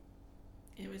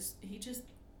he just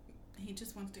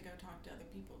wants to go talk to other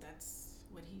people. That's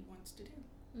what he wants to do.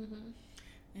 Mm-hmm.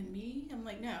 And me, I'm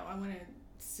like, no, I want to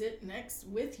sit next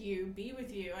with you, be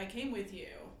with you. I came with you.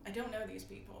 I don't know these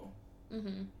people.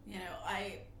 Mm-hmm.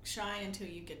 I shy until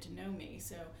you get to know me.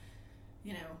 So,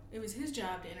 it was his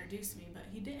job to introduce me, but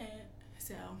he didn't.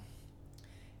 So,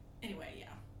 anyway, yeah.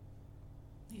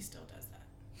 He still does that.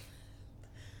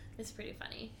 It's pretty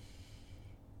funny.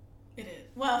 It is.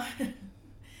 Well,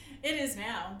 it is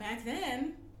now. Back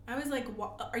then, I was like,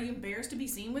 are you embarrassed to be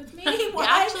seen with me? Why?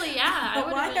 Actually,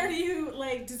 yeah. Why are you,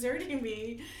 deserting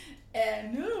me?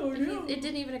 And no. It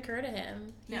didn't even occur to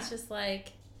him. He's just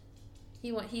like,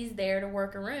 he's there to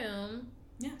work a room.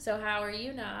 Yeah. So how are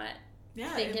you not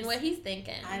thinking what he's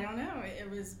thinking? I don't know. It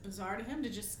was bizarre to him to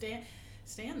just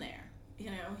stand there.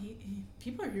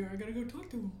 People are here. I gotta go talk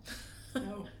to him.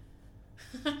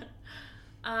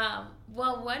 No.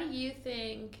 Well, what do you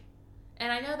think?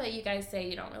 And I know that you guys say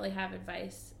you don't really have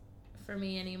advice for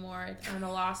me anymore. I'm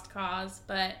a lost cause,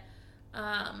 but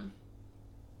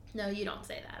no, you don't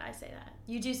say that. I say that.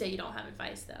 You do say you don't have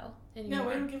advice, though, anymore. No,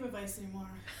 we don't give advice anymore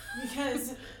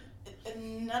because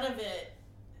none of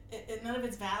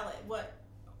it's valid.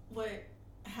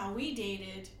 How we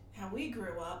dated, how we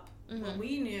grew up, mm-hmm. what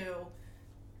we knew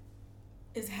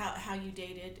is how you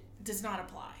dated does not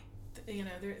apply.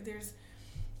 There's.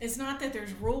 It's not that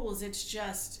there's rules. It's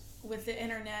just with the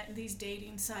internet and these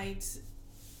dating sites,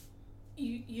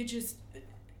 you just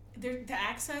the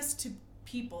access to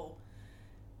people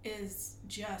is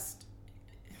just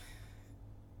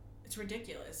it's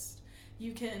ridiculous.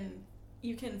 You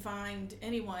can find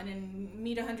anyone and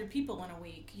meet 100 people in a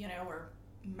week, or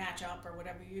match up or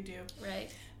whatever you do.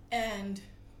 Right. And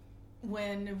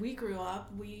when we grew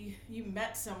up, you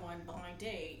met someone blind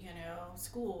date,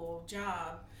 school,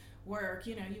 job, work,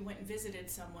 you went and visited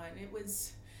someone.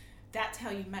 That's how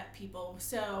you met people.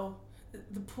 So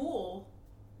the pool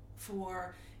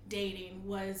for dating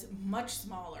was much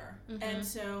smaller. Mm-hmm. And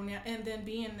so now, and then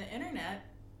being the internet,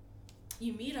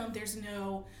 you meet them, there's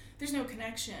no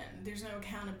connection, there's no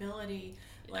accountability.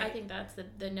 I think that's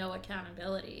the no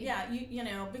accountability. Yeah,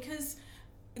 because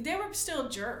there were still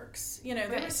jerks, there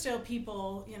were still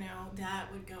people,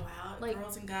 that would go out, like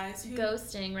girls and guys who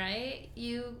ghosting, right?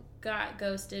 You got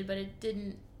ghosted, but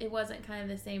it wasn't kind of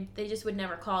the same. They just would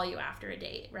never call you after a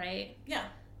date, right? Yeah.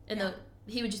 And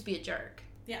he would just be a jerk.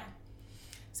 Yeah.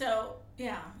 So,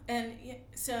 yeah. And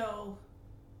so,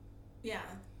 yeah.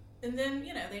 And then,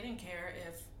 they didn't care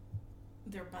if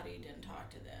their buddy didn't talk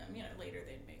to them. Later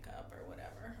they'd make up or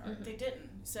whatever. Or mm-hmm. they didn't.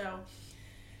 So,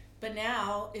 but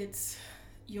now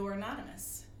you're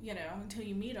anonymous, until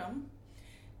you meet them.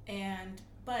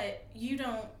 But you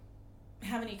don't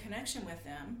have any connection with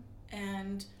them.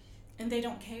 And they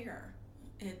don't care.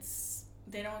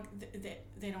 They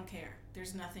don't care.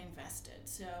 There's nothing vested.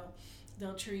 So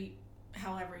they'll treat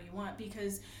however you want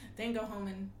because they can go home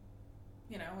and,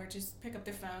 or just pick up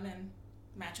their phone and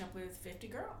match up with 50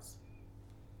 girls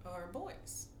or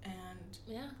boys, and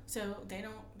Yeah. so they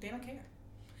don't care.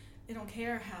 They don't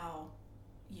care how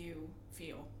you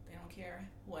feel. They don't care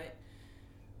what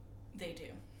they do.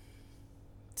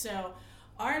 So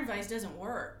our advice doesn't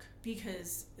work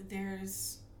because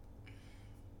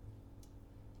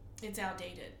it's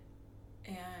outdated.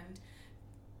 And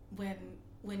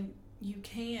when you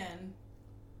can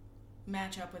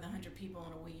match up with 100 people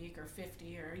in a week or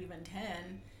 50 or even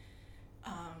 10,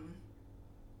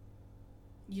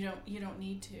 you don't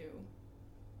need to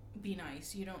be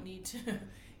nice. You don't need to,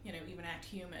 even act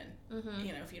human, Mm-hmm.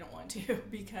 if you don't want to,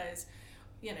 because,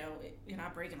 you're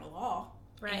not breaking a law.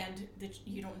 Right. And that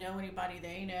you don't know anybody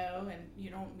they know, and you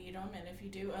don't meet them, and if you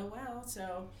do, oh well.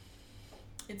 So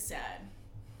it's sad.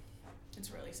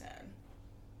 It's really sad.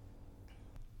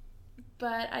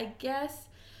 But I guess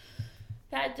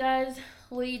that does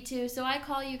lead to, so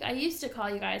I used to call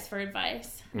you guys for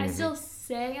advice. I Mhm. still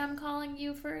say I'm calling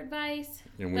you for advice.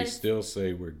 And but we it's- still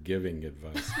say we're giving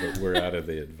advice, but we're out of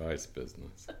the advice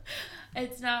business.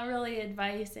 It's not really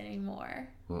advice anymore.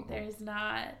 Mm-mm. There's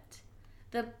not,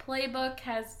 the playbook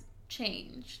has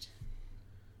changed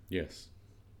Yes.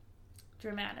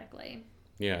 dramatically.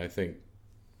 Yeah, I think,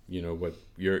 what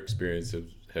your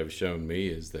experiences have shown me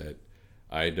is that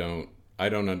I don't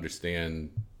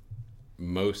understand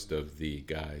most of the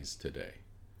guys today.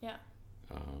 Yeah.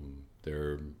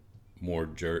 They're more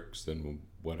jerks than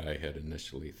what I had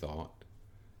initially thought.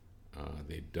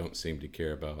 They don't seem to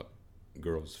care about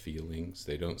girls' feelings.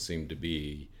 They don't seem to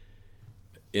be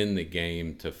in the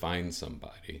game to find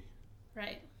somebody.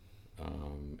 Right.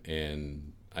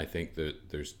 And I think that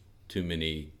there's too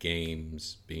many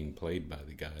games being played by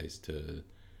the guys to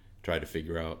try to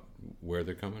figure out where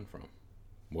they're coming from.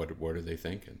 What are they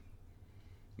thinking?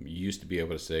 You used to be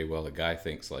able to say, well, a guy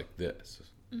thinks like this,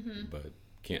 Mm-hmm. but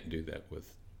can't do that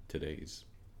with today's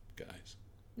guys.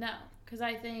 No, because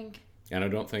I think, And I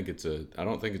don't think it's a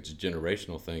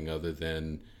generational thing, other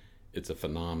than it's a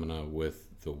phenomena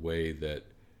with the way that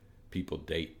people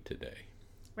date today.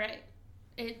 right,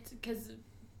 it's because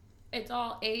it's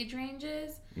all age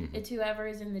ranges. Mhm. It's whoever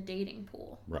is in the dating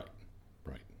pool. Right.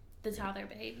 That's how they're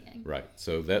behaving. Right.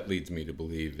 So that leads me to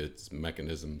believe it's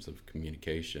mechanisms of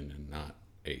communication and not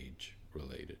age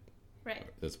related. Right.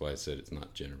 That's why I said it's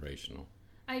not generational.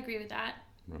 I agree with that.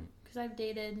 Right. Because I've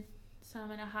dated some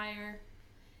in a higher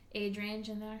age range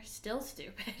and they're still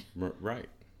stupid. Right.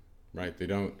 They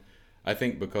don't. I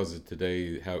think because of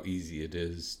today, how easy it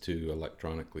is to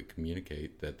electronically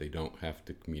communicate, that they don't have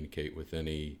to communicate with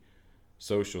any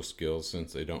social skills.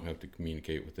 Since they don't have to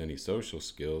communicate with any social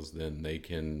skills, then they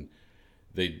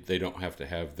don't have to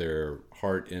have their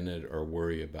heart in it or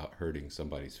worry about hurting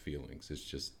somebody's feelings. It's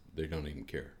just they don't even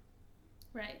care.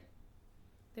 Right.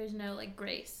 There's no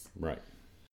grace. Right.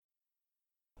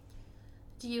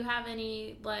 Do you have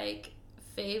any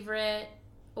favorite,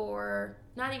 or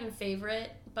not even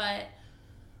favorite, but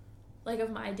of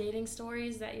my dating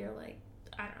stories that you're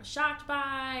I don't know, shocked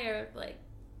by, or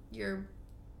you're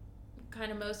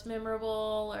kind of most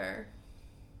memorable, or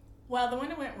Well, the one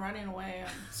that went running away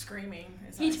screaming.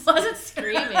 As he I wasn't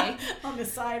screaming. on the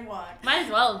sidewalk. Might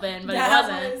as well have been, but That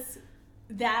it wasn't. was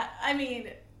that. I mean,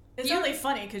 it's You- really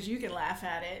funny because you can laugh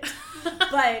at it,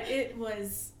 but it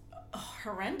was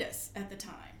horrendous at the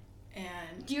time.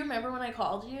 And Do you remember when I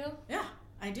called you? yeah,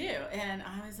 I do. And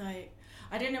I was like,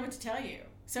 I didn't know what to tell you.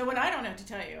 So when I don't know what to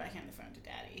tell you, I hand the phone to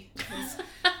Daddy. 'Cause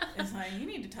it's like, you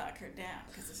need to talk her down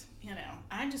because,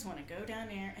 I just want to go down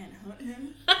there and hunt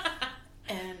him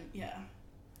and,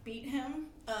 beat him.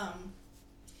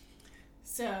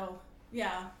 So,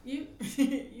 yeah,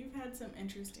 you've had some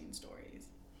interesting stories.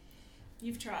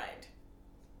 You've tried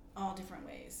all different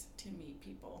ways to meet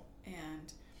people,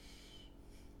 and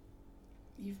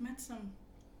you've met some,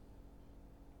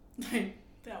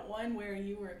 that one where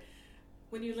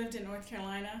when you lived in North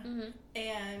Carolina, Mm-hmm.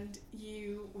 and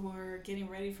you were getting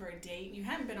ready for a date. You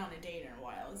hadn't been on a date in a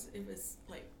while. It was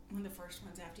one of the first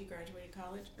ones after you graduated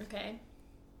college. Okay.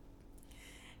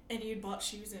 And you'd bought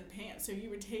shoes and pants, so you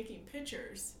were taking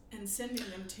pictures and sending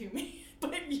them to me.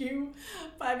 But you,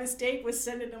 by mistake, was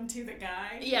sending them to the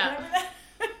guy. Yeah. Remember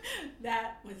that?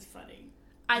 That was funny.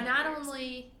 I not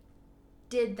only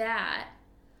did that,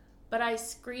 but I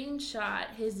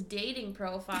screenshot his dating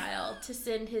profile to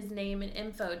send his name and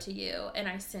info to you, and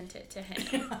I sent it to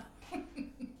him.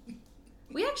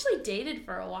 We actually dated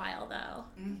for a while, though.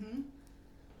 Mm-hmm.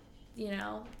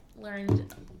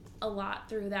 Learned a lot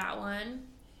through that one.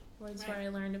 Was where Right. I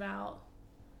learned about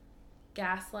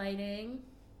gaslighting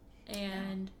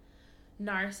and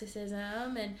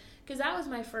narcissism, and because that was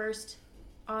my first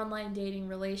online dating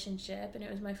relationship, and it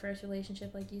was my first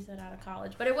relationship, like you said, out of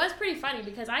college. But it was pretty funny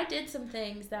because I did some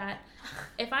things that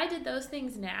if I did those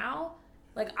things now,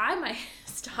 like I might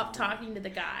stop talking to the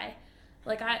guy.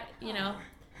 Like I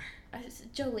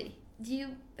said, Jolie, do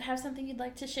you have something you'd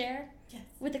like to share? Yes.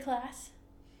 With the class?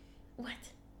 What?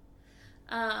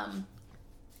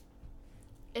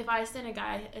 If I sent a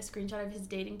guy a screenshot of his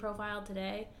dating profile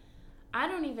today,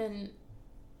 I'm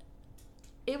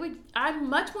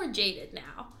much more jaded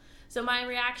now. So my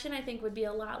reaction, I think, would be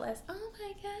a lot less, oh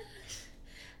my gosh,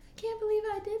 I can't believe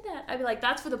I did that. I'd be like,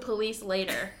 that's for the police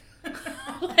later.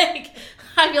 Like,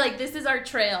 I'd be like, this is our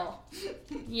trail.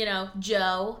 You know,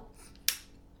 Joe.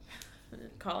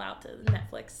 Call out to the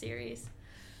Netflix series.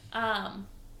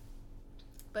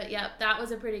 But yeah, that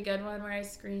was a pretty good one where I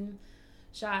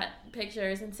screenshot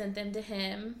pictures and sent them to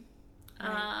him.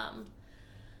 Right.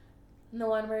 The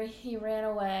one where he ran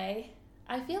away.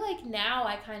 I feel like now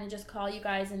I kind of just call you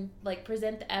guys and like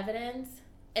present the evidence,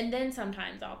 and then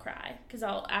sometimes I'll cry because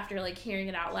after like hearing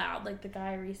it out loud, like the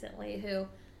guy recently who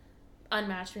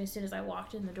unmatched me as soon as I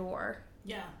walked in the door.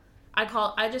 Yeah. I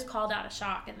just called out of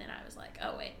shock, and then I was like,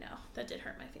 oh wait, no, that did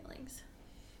hurt my feelings.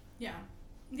 Yeah.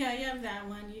 Yeah, you have that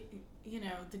one. You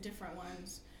know, the different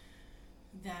ones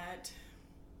that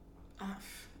I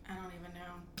don't even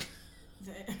know.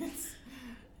 It's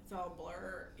all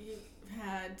blur. You've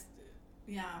had,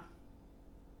 yeah.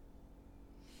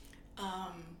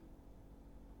 I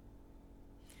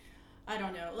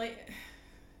don't know. Like,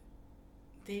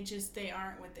 they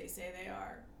aren't what they say they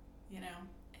are, you know,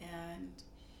 and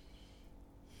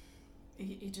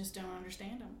you just don't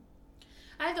understand them.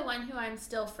 I have the one who I'm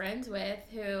still friends with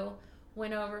who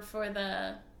went over for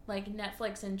the like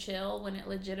Netflix and chill when it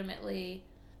legitimately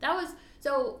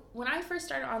so when I first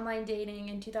started online dating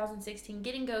in 2016,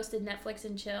 getting ghosted, Netflix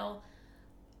and chill,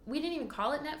 we didn't even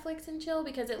call it Netflix and chill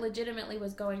because it legitimately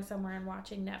was going somewhere and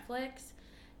watching Netflix,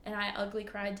 and I ugly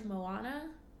cried to Moana.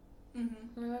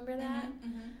 Mm-hmm. Remember that?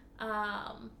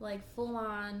 Mm-hmm. Like full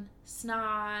on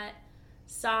snot,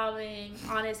 sobbing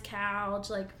on his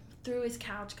couch, like threw his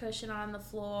couch cushion on the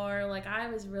floor. Like I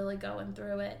was really going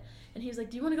through it. And he was like,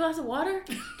 do you want a glass of water?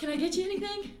 Can I get you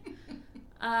anything?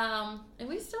 And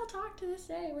we still talk to this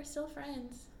day. We're still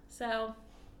friends. So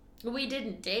we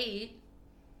didn't date.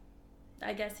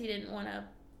 I guess he didn't want to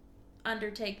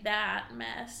undertake that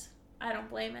mess. I don't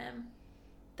blame him.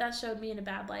 That showed me in a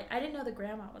bad light. I didn't know the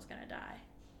grandma was going to die.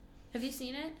 Have you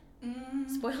seen it?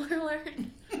 Spoiler alert.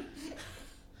 I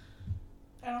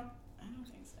don't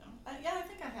think so. Yeah, I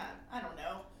think I have. I don't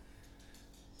know.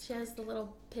 She has the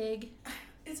little pig.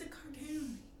 It's a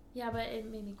cartoon. Yeah, but it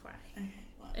made me cry. Okay,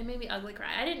 well. It made me ugly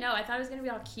cry. I didn't know. I thought it was gonna be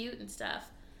all cute and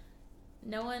stuff.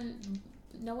 No one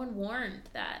warned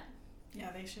that.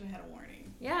 Yeah, they should have had a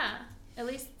warning. Yeah, at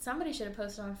least somebody should have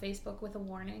posted on Facebook with a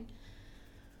warning.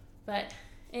 But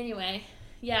anyway,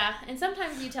 yeah. And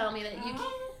sometimes you tell me that you,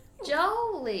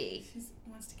 Jolie, She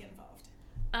wants to get involved.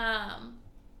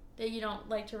 That you don't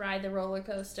like to ride the roller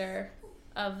coaster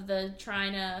of the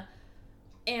trying to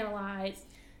analyze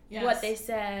what they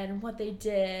said and what they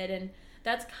did, and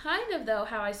that's kind of though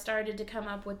how I started to come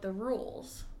up with the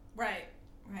rules. Right,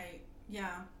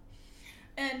 yeah.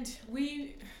 And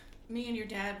me and your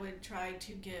dad would try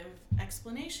to give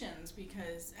explanations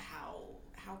because how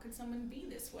could someone be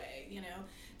this way? You know,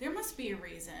 there must be a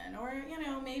reason, or you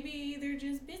know, maybe they're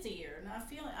just busy or not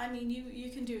feeling. I mean, you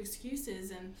can do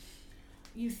excuses, and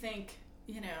you think,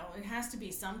 you know, it has to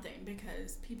be something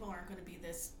because people aren't going to be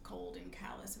this cold and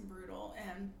callous and brutal,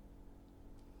 and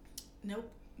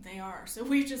nope, they are. So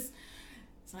it's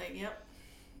like, yep,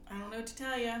 I don't know what to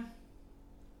tell you.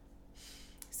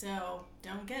 So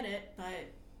don't get it,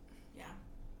 but yeah.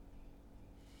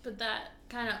 But that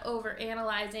kind of over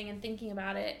analyzing and thinking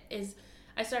about it is,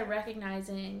 I started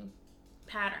recognizing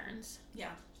patterns.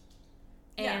 Yeah.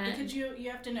 And yeah, because you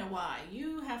have to know why.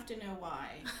 You have to know why.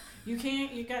 You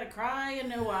gotta cry and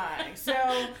know why. So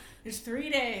there's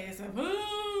 3 days of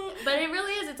But it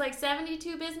really is. It's like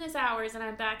 72 business hours and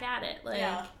I'm back at it. Like,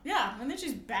 yeah. And then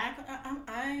she's back.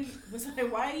 I was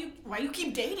like, why you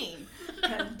keep dating?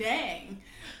 God dang.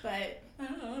 But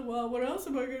well, what else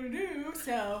am I gonna do?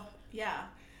 So yeah,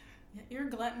 you're a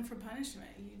glutton for punishment.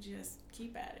 You just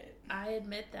keep at it. I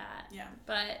admit that. Yeah.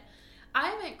 But I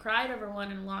haven't cried over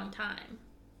one in a long time.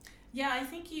 Yeah, I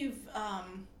think you've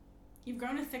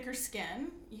grown a thicker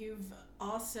skin. You've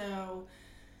also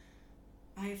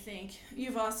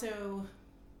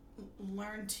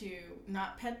learned to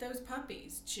not pet those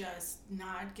puppies, just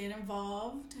not get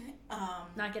involved.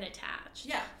 Not get attached.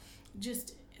 Yeah,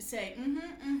 just say,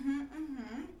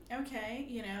 okay,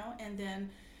 you know, and then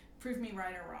prove me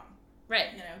right or wrong. Right.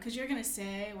 You know, because you're going to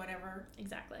say whatever.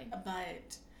 Exactly.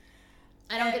 But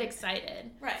I don't get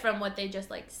excited right. from what they just,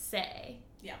 like, say.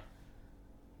 Yeah.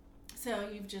 So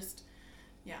you've just,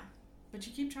 but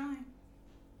you keep trying.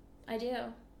 I do.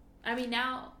 I mean,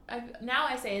 now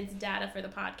I say it's data for the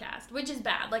podcast, which is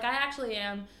bad. Like, I actually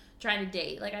am trying to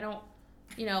date. Like, I don't,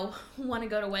 want to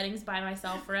go to weddings by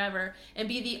myself forever and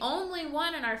be the only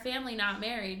one in our family not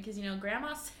married because,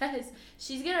 Grandma says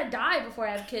she's going to die before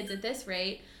I have kids at this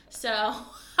rate. So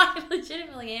I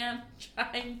legitimately am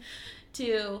trying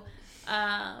to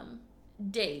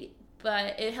date,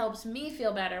 but it helps me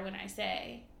feel better when I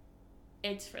say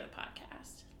it's for the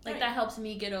podcast. Like, that helps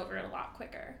me get over it a lot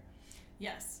quicker.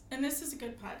 Yes, and this is a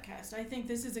good podcast. I think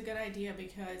this is a good idea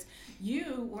because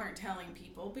you weren't telling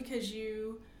people because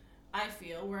you, I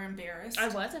feel, were embarrassed. I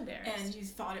was embarrassed. And you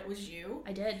thought it was you.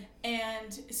 I did.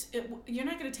 And you're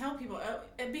not going to tell people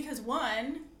because,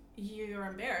 one, you're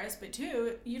embarrassed, but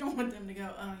two, you don't want them to go,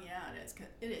 oh, yeah,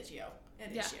 it is you.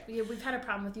 It is you. Yeah, we've had a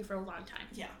problem with you for a long time.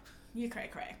 Yeah, you cray.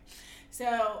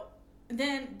 So,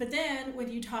 then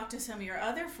when you talk to some of your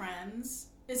other friends,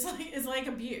 it's like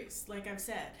abuse, like I've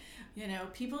said.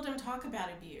 People don't talk about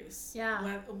abuse.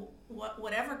 Yeah.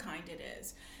 Whatever kind it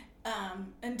is,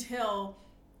 until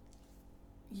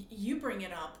you bring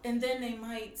it up, and then they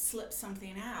might slip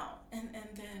something out, and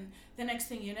then the next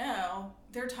thing you know,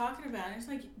 they're talking about it. It's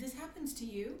like, this happens to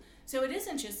you, so it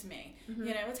isn't just me. Mm-hmm.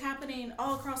 It's happening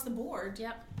all across the board.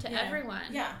 Yep, to everyone.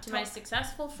 Yeah, to my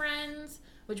successful friends,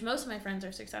 which most of my friends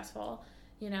are successful.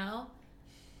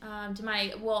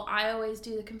 I always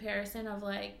do the comparison of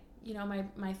my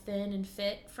thin and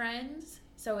fit friends.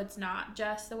 So it's not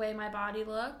just the way my body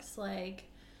looks, like.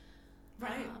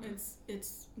 Right.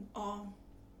 It's all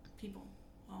people,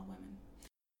 all women.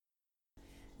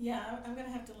 Yeah, I'm going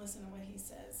to have to listen to what he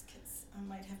says because I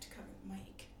might have to cover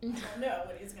Mike. I don't know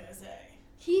what he's going to say.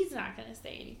 He's not going to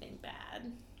say anything bad.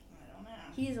 I don't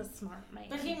know. He's a smart man.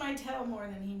 But he might tell more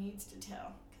than he needs to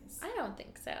tell. I don't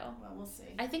think so. Well, we'll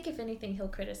see. I think if anything, he'll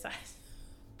criticize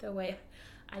the way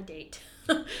I date.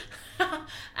 And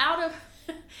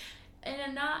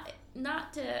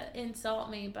not to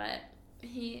insult me, but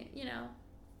he,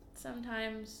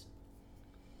 sometimes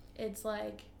it's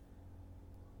like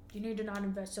you need to not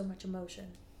invest so much emotion.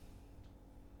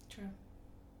 True.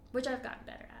 Which I've gotten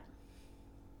better at.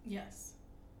 Yes.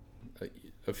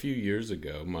 A few years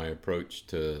ago, my approach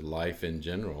to life in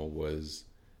general was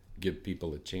give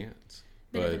people a chance.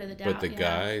 Benefit of the doubt, but the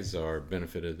guys are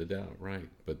benefit of the doubt, right?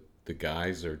 But the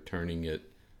guys are turning it,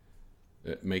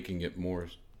 making it more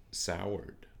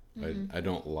soured. Mm-hmm. I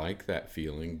don't like that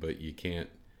feeling, but you can't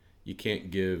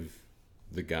give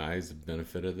the guys the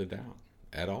benefit of the doubt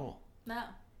at all. No.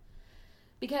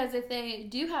 Because if they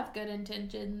do have good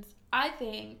intentions, I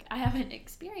think, I haven't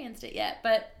experienced it yet,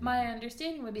 but my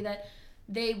understanding would be that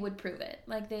they would prove it.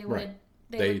 Like they would...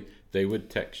 Right. They would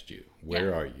text you.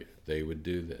 Where are you? They would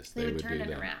do this. They would turn do it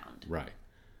that. around. Right.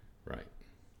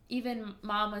 Even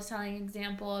Mom was telling an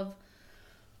example of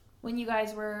when you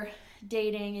guys were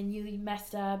dating and you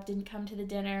messed up, didn't come to the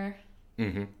dinner,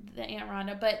 mm-hmm. the Aunt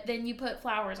Rhonda, but then you put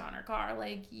flowers on her car.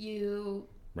 Like you...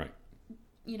 Right.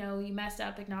 You messed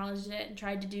up, acknowledged it, and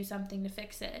tried to do something to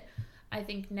fix it. I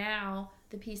think now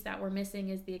the piece that we're missing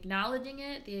is the acknowledging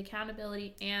it, the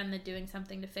accountability, and the doing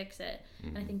something to fix it.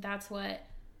 Mm-hmm. And I think that's what,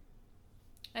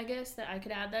 I guess that I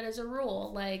could add that as a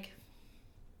rule. Like,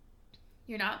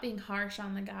 you're not being harsh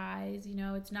on the guys.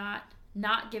 It's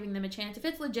not giving them a chance. If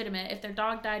it's legitimate, if their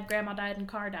dog died, grandma died, and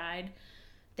car died,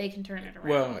 they can turn it around.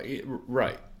 Well,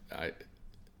 right.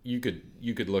 You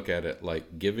could look at it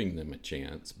like giving them a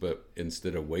chance, but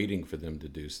instead of waiting for them to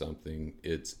do something,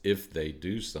 it's if they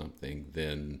do something,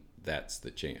 then that's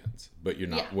the chance. But you're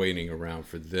not waiting around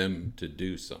for them to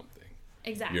do something.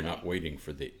 Exactly. You're not waiting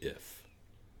for the if.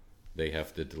 They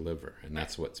have to deliver, and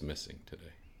that's what's missing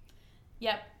today.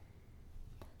 Yep.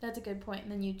 That's a good point.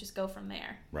 And then you just go from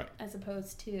there. Right. As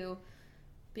opposed to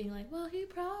being like, well, he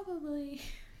probably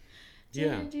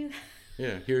didn't do that.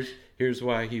 Yeah, here's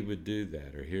why he would do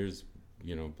that, or here's,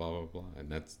 blah, blah, blah.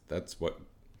 And that's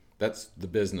the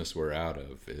business we're out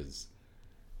of is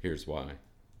here's why.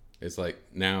 It's like,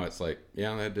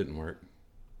 yeah, that didn't work.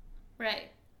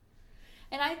 Right.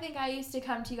 And I think I used to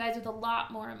come to you guys with a lot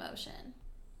more emotion.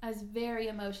 I was very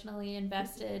emotionally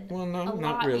invested. Well, no,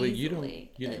 not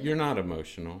really. You're not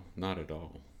emotional. Not at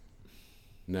all.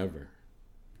 Never.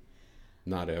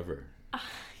 Not ever.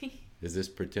 Is this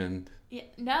pretend? Yeah,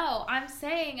 no, I'm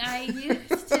saying I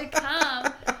used to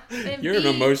come and You're an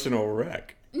emotional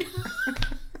wreck.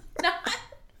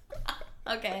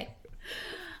 Okay.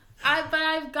 But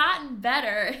I've gotten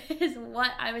better is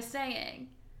what I was saying.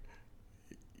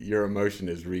 your emotion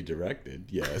is redirected,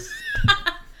 yes.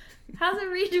 How's it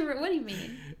redirect? What do you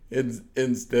mean?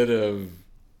 Instead of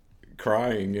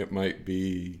crying, it might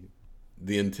be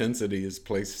the intensity is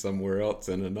placed somewhere else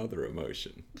in another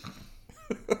emotion.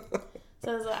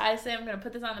 So as I say, I'm going to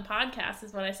put this on the podcast,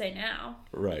 is what I say now.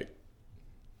 Right.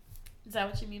 Is that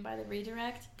what you mean by the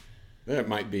redirect? It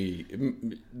might be,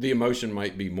 the emotion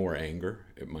might be more anger.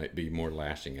 It might be more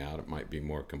lashing out. It might be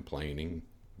more complaining,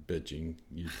 bitching.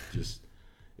 You just,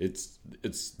 it's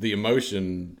the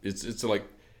emotion. It's like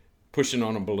pushing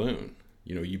on a balloon.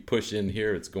 You know, you push in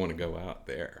here, it's going to go out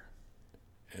there.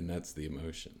 And that's the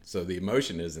emotion. So the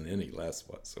emotion isn't any less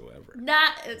whatsoever.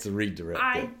 It's a redirect.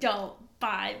 I don't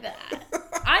buy that.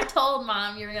 I told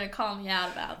Mom you were going to call me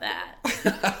out about that.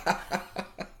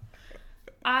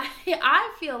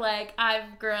 I feel like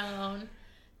I've grown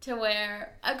to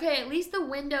where, okay, at least the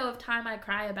window of time I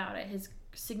cry about it has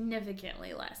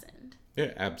significantly lessened.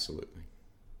 Yeah, absolutely.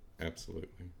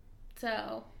 Absolutely.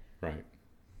 So. Right.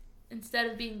 Instead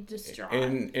of being distraught.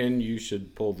 And you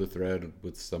should pull the thread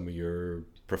with some of your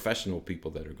professional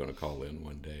people that are going to call in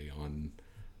one day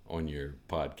on your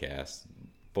podcast.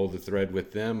 Pull the thread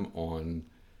with them on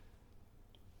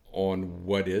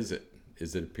what is it?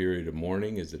 Is it a period of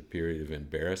mourning? Is it a period of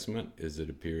embarrassment? Is it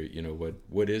a period, you know,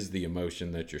 what is the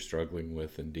emotion that you're struggling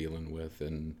with and dealing with,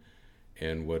 and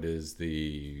what is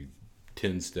the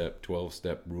 10-step,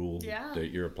 12-step rule that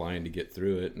you're applying to get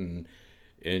through it?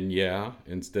 And yeah,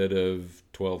 instead of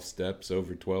 12 steps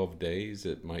over 12 days,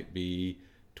 it might be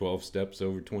 12 steps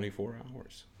over 24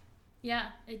 hours. Yeah,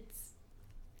 it's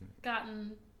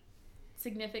gotten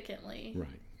significantly.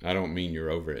 Right. I don't mean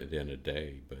you're over it in a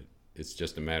day, but it's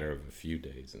just a matter of a few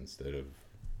days instead of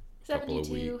a couple of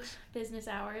weeks. 72 business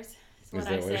hours is what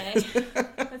I say.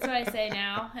 That's what I say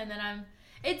now. And then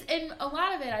and a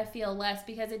lot of it I feel less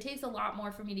because it takes a lot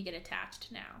more for me to get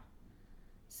attached now.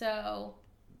 So.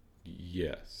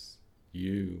 Yes,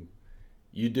 you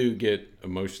do get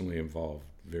emotionally involved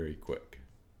very quick.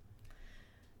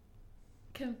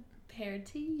 Compared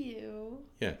to you.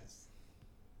 Yes.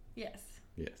 Yes.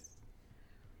 Yes.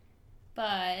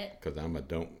 But. Because I'm a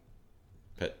don't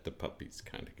pet the puppies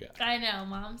kind of guy. I know,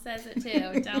 Mom says it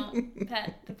too. Don't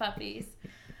pet the puppies.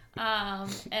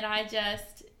 And I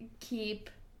just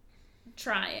keep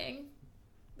trying.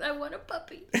 I want a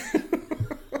puppy.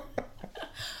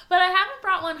 But I haven't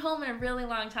brought one home in a really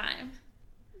long time.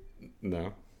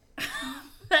 No.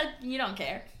 You don't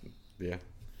care. Yeah.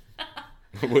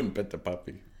 I wouldn't pet the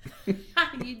puppy.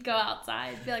 You'd go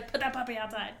outside. Be like, put that puppy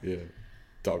outside. Yeah.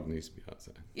 Dog needs to be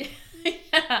outside. Yeah.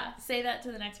 Say that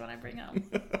to the next one I bring home.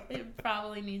 It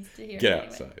probably needs to hear Get it anyway.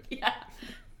 outside. Yeah.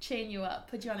 Chain you up.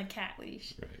 Put you on a cat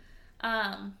leash.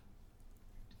 Right.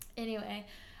 Anyway.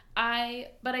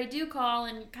 But I do call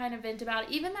and kind of vent about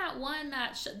it. Even that one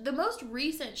the most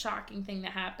recent shocking thing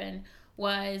that happened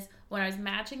was when I was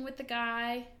matching with the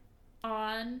guy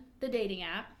on the dating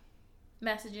app,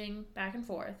 messaging back and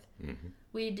forth. Mm-hmm.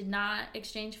 We did not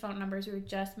exchange phone numbers. We were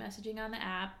just messaging on the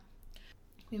app.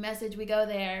 We message, we go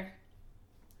there,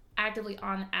 actively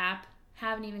on the app,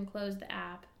 haven't even closed the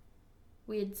app.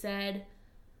 We had said,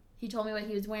 he told me what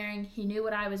he was wearing. He knew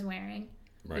what I was wearing,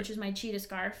 which is my cheetah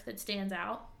scarf that stands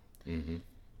out. Mm-hmm.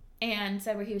 And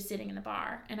said where he was sitting in the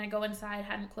bar. And I go inside,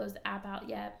 hadn't closed the app out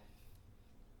yet,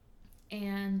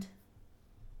 and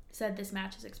said this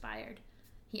match is expired.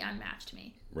 He unmatched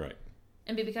me. Right.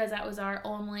 And because that was our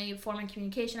only form of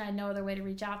communication, I had no other way to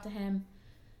reach out to him.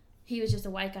 He was just a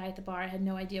white guy at the bar. I had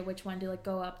no idea which one to like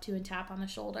go up to and tap on the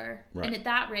shoulder. Right. And at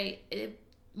that rate, it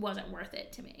wasn't worth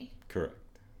it to me. Correct.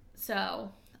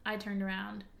 So I turned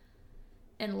around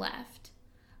and left.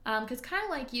 Because kind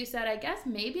of like you said, I guess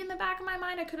maybe in the back of my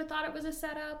mind I could have thought it was a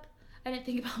setup. I didn't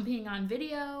think about being on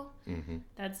video. Mm-hmm.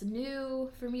 That's new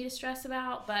for me to stress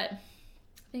about, but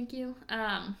thank you.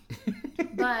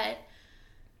 But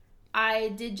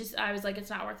I was like,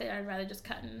 it's not worth it. I'd rather just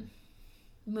cut and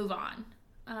move on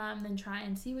than try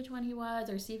and see which one he was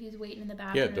or see if he's waiting in the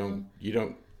bathroom. Yeah,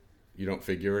 you don't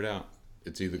figure it out.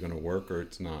 It's either going to work or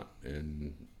it's not.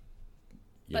 And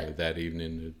that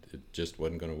evening it just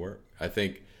wasn't going to work. I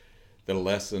think the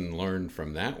lesson learned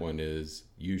from that one is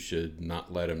you should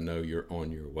not let them know you're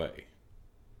on your way.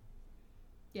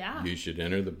 Yeah. You should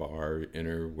enter the bar,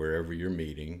 enter wherever you're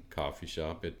meeting, coffee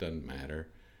shop, it doesn't matter,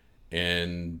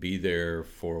 and be there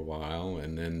for a while.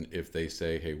 And then if they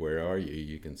say, hey, where are you?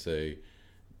 You can say,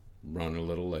 run a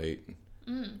little late.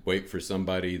 Wait for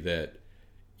somebody that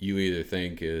you either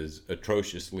think is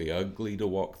atrociously ugly to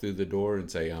walk through the door and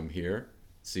say, I'm here.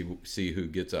 See who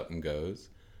gets up and goes.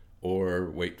 Or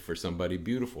wait for somebody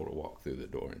beautiful to walk through the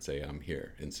door and say, I'm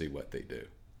here, and see what they do.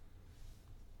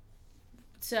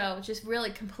 So just really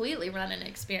completely run an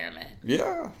experiment.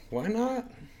 Yeah, why not?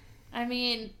 I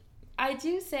mean, I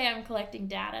do say I'm collecting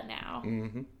data now.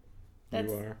 Mm-hmm.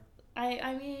 You are.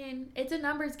 I mean, it's a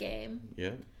numbers game.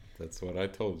 Yeah, that's what I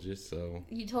told you, so.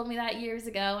 You told me that years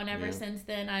ago, and ever since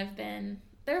then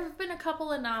there have been a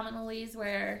couple anomalies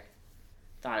where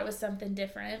I thought it was something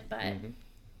different, but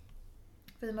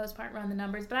for the most part run the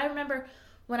numbers. But I remember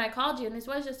when I called you, and this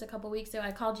was just a couple weeks ago,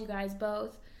 I called you guys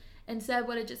both and said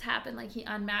what had just happened. Like, he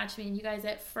unmatched me, and you guys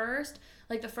at first,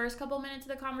 like the first couple minutes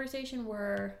of the conversation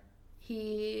were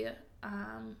he,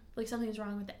 like something's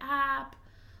wrong with the app,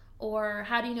 or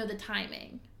how do you know the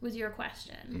timing was your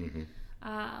question.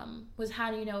 Was how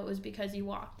do you know it was because you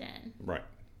walked in? Right.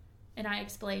 And I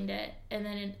explained it, and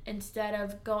then instead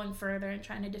of going further and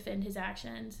trying to defend his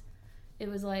actions, it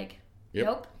was like,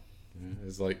 nope.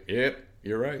 It's like, yep,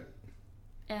 you're right.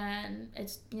 And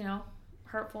it's,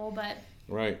 hurtful, but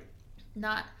right.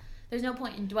 Not, there's no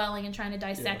point in dwelling and trying to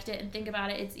dissect it and think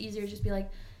about it. It's easier to just be like,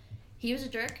 he was a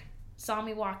jerk, saw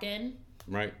me walk in,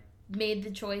 right, made the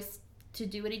choice to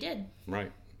do what he did. Right.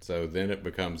 So then it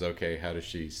becomes, okay, how does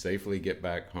she safely get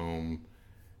back home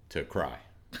to cry?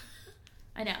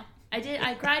 I know.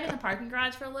 I cried in the parking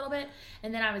garage for a little bit,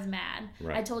 and then I was mad.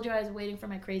 Right. I told you I was waiting for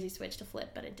my crazy switch to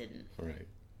flip, but it didn't. Right.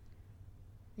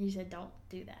 You said, don't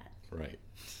do that. Right.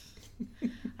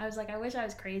 I was like, I wish I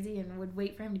was crazy and would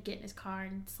wait for him to get in his car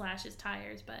and slash his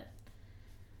tires, but...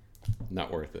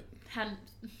 Not worth it.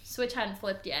 Switch hadn't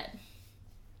flipped yet.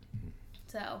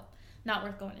 So, not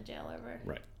worth going to jail over.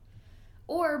 Right.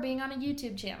 Or being on a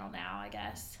YouTube channel now, I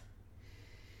guess.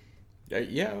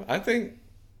 Yeah, I think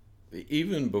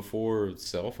even before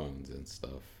cell phones and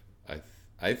stuff,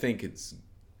 I think it's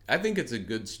a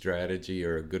good strategy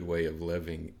or a good way of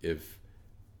living if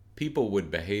people would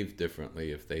behave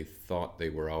differently if they thought they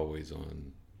were always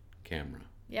on camera.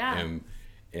 Yeah.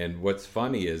 And what's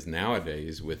funny is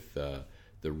nowadays with the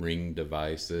Ring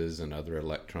devices and other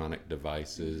electronic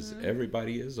devices,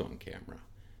 everybody is on camera.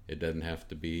 It doesn't have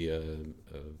to be a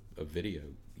video,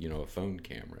 a phone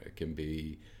camera. It can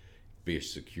be a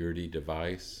security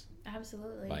device.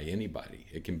 Absolutely. By anybody.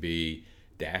 It can be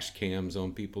dash cams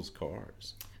on people's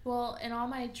cars. Well, in all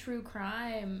my true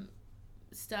crime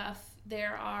stuff,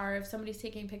 if somebody's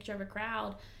taking a picture of a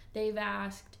crowd, they've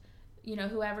asked,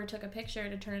 whoever took a picture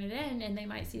to turn it in, and they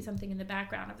might see something in the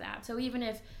background of that. So even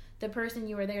if the person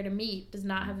you were there to meet does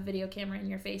not have a video camera in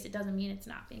your face, it doesn't mean it's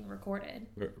not being recorded.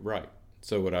 Right.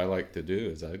 So what I like to do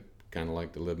is I kind of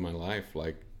like to live my life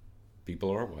like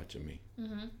people are watching me.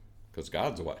 Because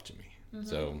God's watching me.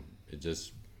 So it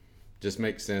just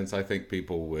makes sense. I think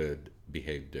people would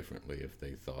behave differently if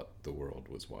they thought the world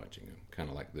was watching them, kind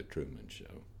of like the Truman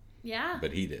Show. Yeah.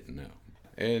 But he didn't know.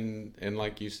 And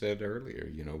like you said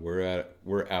earlier,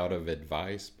 we're out of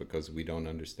advice because we don't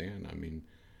understand. I mean,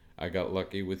 I got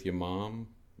lucky with your mom.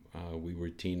 We were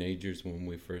teenagers when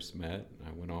we first met.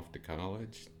 I went off to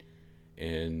college,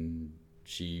 and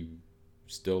she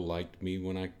still liked me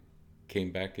when I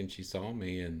came back and she saw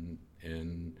me,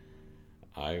 and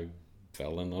I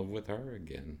fell in love with her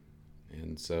again.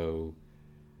 And so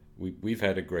we've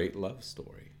had a great love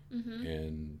story.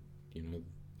 And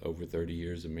over 30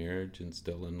 years of marriage and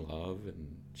still in love,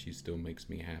 and she still makes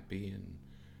me happy, and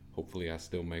hopefully I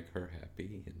still make her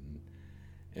happy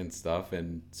and stuff.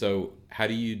 And so how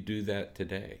do you do that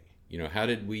today? How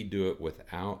did we do it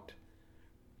without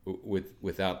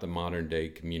the modern day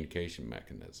communication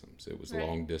mechanisms? It was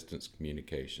long distance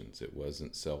communications. It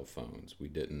wasn't cell phones. We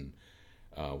didn't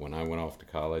when I went off to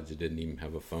college, I didn't even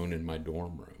have a phone in my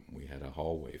dorm room. We had a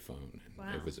hallway phone,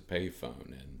 and it was a pay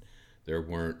phone, and there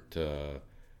weren't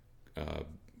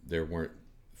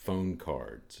phone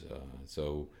cards.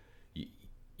 So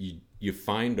you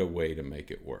find a way to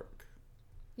make it work.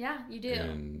 Yeah, you do.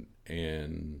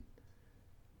 And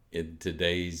in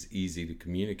today's easy to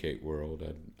communicate world,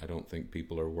 I don't think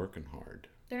people are working hard.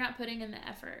 They're not putting in the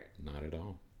effort. Not at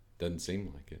all. Doesn't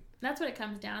seem like it. That's what it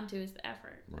comes down to, is the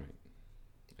effort. Right.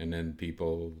 And then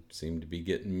people seem to be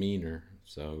getting meaner.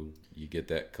 So you get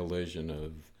that collision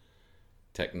of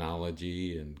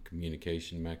technology and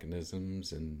communication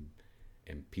mechanisms and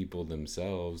people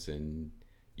themselves, and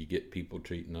you get people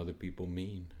treating other people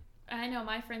mean. I know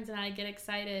my friends and I get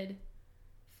excited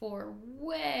for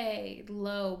way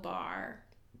low bar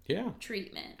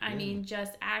treatment. I mean,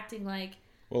 just acting like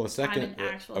a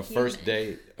first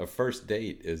date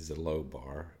is a low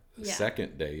bar. A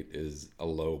second date is a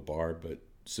low bar, but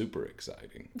super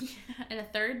exciting. And a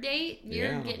third date,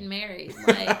 you're getting married.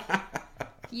 Like,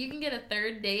 you can get a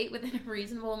third date within a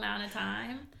reasonable amount of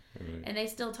time, right, and they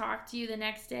still talk to you the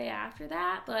next day after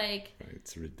that. Like,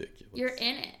 it's ridiculous. You're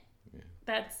in it. Yeah.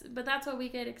 that's what we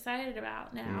get excited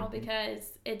about now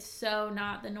because it's so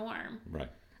not the norm. Right.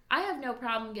 I have no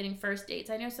problem getting first dates.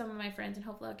 I know some of my friends, and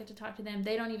hopefully I'll get to talk to them.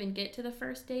 They don't even get to the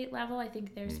first date level. I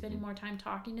think they're spending more time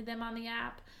talking to them on the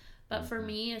app. But for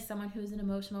me, as someone who's an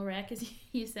emotional wreck, as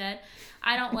you said,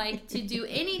 I don't like to do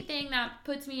anything that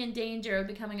puts me in danger of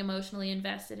becoming emotionally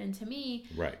invested. And to me,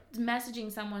 right,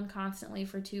 messaging someone constantly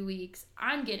for 2 weeks,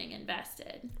 I'm getting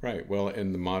invested. Right. Well,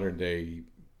 in the modern day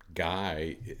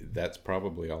guy, that's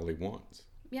probably all he wants.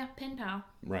 Yeah, pen pal.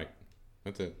 Right.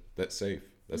 That's it. That's safe.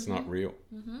 That's not real.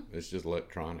 It's just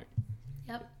electronic.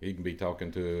 Yep. He can be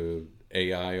talking to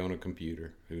AI on a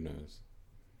computer. Who knows?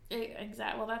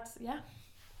 Exactly. Well, that's, yeah.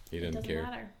 He doesn't care. It doesn't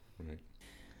matter. Right.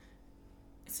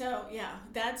 So, yeah,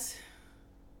 that's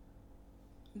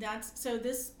so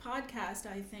this podcast,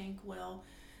 I think, will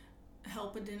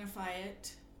help identify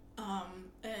it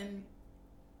and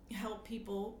help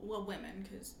people, well, women,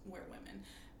 because we're women,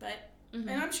 but, and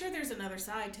I'm sure there's another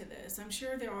side to this. I'm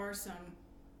sure there are some,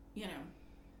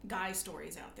 guy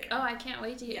stories out there. Oh, I can't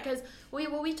wait to hear, because we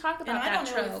talk about and that I don't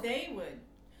know trope. if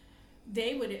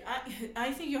they would,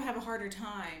 I think you'll have a harder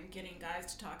time getting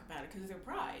guys to talk about it because of their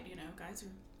pride, guys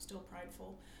are still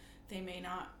prideful. They may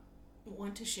not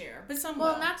want to share, but some will.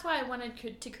 Well, and that's why I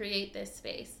wanted to create this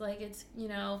space. Like, it's,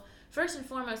 first and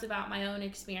foremost about my own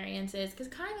experiences, because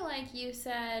kind of like you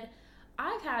said,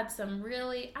 I've had some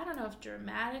really, I don't know if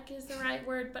dramatic is the right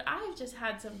word, but I've just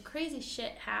had some crazy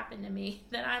shit happen to me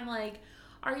that I'm like,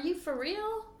 are you for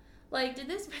real? Like, did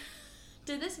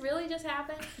this really just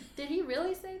happen? Did he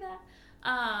really say that?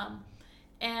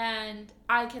 And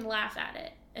I can laugh at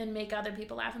it and make other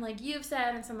people laugh. And like you've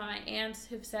said, and some of my aunts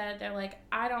who've said, they're like,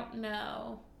 I don't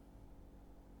know.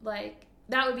 Like,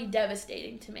 that would be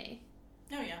devastating to me.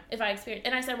 Oh, yeah. If I experienced.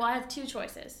 And I said, well, I have two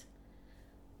choices.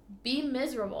 Be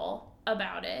miserable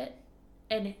about it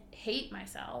and hate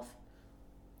myself,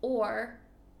 or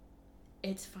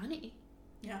it's funny.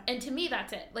 Yeah. And to me,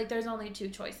 that's it. Like, there's only two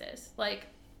choices. Like,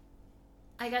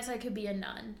 I guess I could be a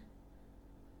nun.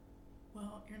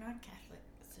 Well, you're not Catholic,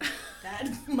 so that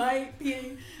might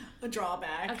be a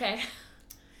drawback. Okay.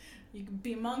 You could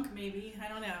be a monk, maybe. I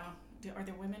don't know. Are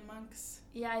there women monks?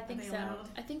 Yeah, I think so. Allowed?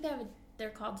 I think they're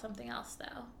called something else,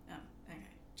 though. Oh, okay.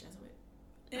 Jesuit.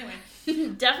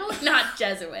 Anyway. Definitely not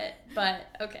Jesuit, but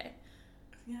okay.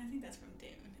 Yeah, I think that's from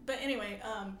Damon. But anyway,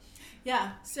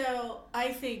 yeah, so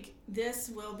I think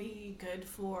this will be good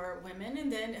for women,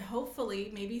 and then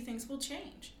hopefully maybe things will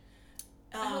change.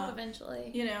 I hope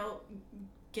eventually.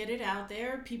 Get it out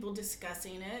there, people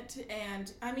discussing it,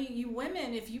 and I mean, you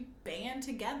women, if you band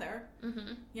together,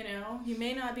 you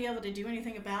may not be able to do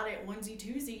anything about it onesie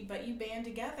twosie, but you band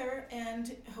together,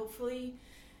 and hopefully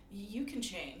you can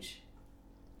change.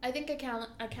 I think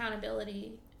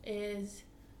accountability is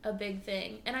a big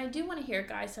thing, and I do want to hear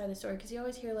guys' side of the story, because you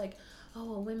always hear like, oh,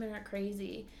 well, women are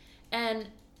crazy, and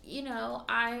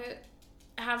I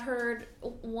have heard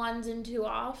ones and two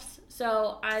offs,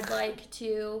 so I'd like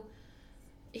to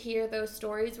hear those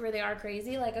stories where they are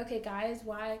crazy. Like, okay, guys,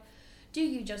 why do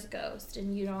you just ghost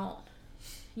and you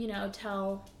don't,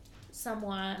 tell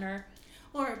someone,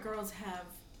 or girls have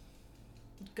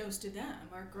ghosted them,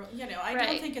 or I right.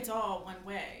 don't think it's all one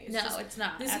way. It's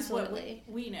not. This absolutely. is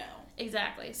what we know.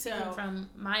 Exactly. So from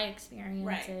my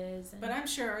experiences. Right. But I'm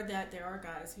sure that there are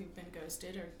guys who've been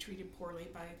ghosted or treated poorly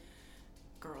by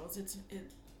girls.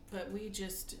 But we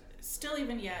just still,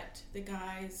 even yet, the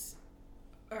guys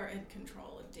are in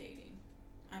control of dating.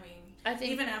 I mean, I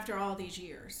think even after all these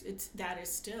years, that is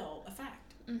still a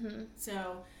fact. Mm-hmm.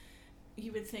 So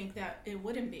you would think that it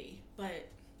wouldn't be, but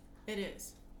it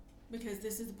is, because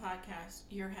this is a podcast.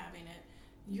 You're having it.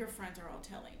 Your friends are all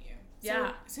telling you.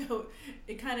 Yeah. So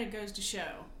it kind of goes to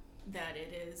show that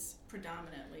it is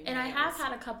predominantly and males. I have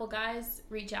had a couple guys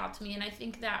reach out to me, and I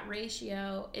think that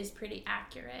ratio is pretty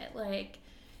accurate. Like,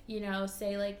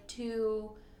 say like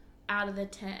 2 out of the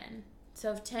 10.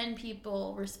 So if 10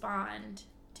 people respond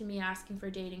to me asking for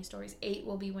dating stories, 8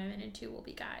 will be women and 2 will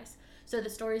be guys. So the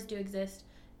stories do exist,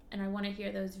 and I want to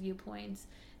hear those viewpoints,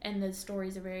 and the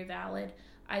stories are very valid.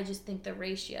 I just think the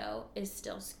ratio is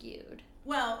still skewed.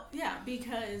 Well, yeah,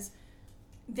 because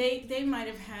they might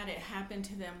have had it happen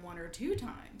to them 1 or 2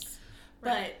 times,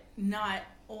 right, but not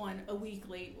on a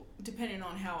weekly, depending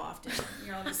on how often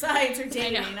you're on the sites or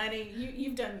dating. I mean,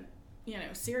 you've done,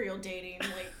 serial dating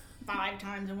like 5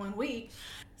 times in 1 week.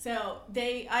 So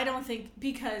I don't think,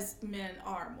 because men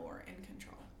are more in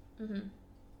control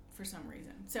for some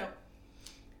reason. So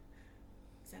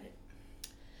is that it?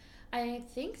 I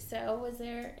think so. Was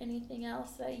there anything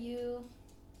else that you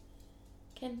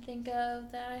can think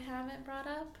of that I haven't brought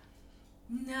up?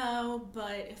 No,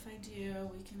 but if I do,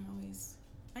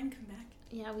 I can come back.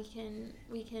 yeah, we can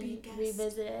Be a guest.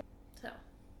 revisit it. So.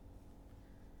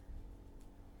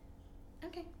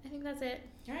 Okay, I think that's it.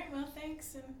 All right, well,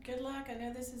 thanks and good luck. I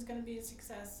know this is going to be a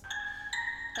success.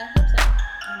 I hope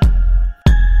so.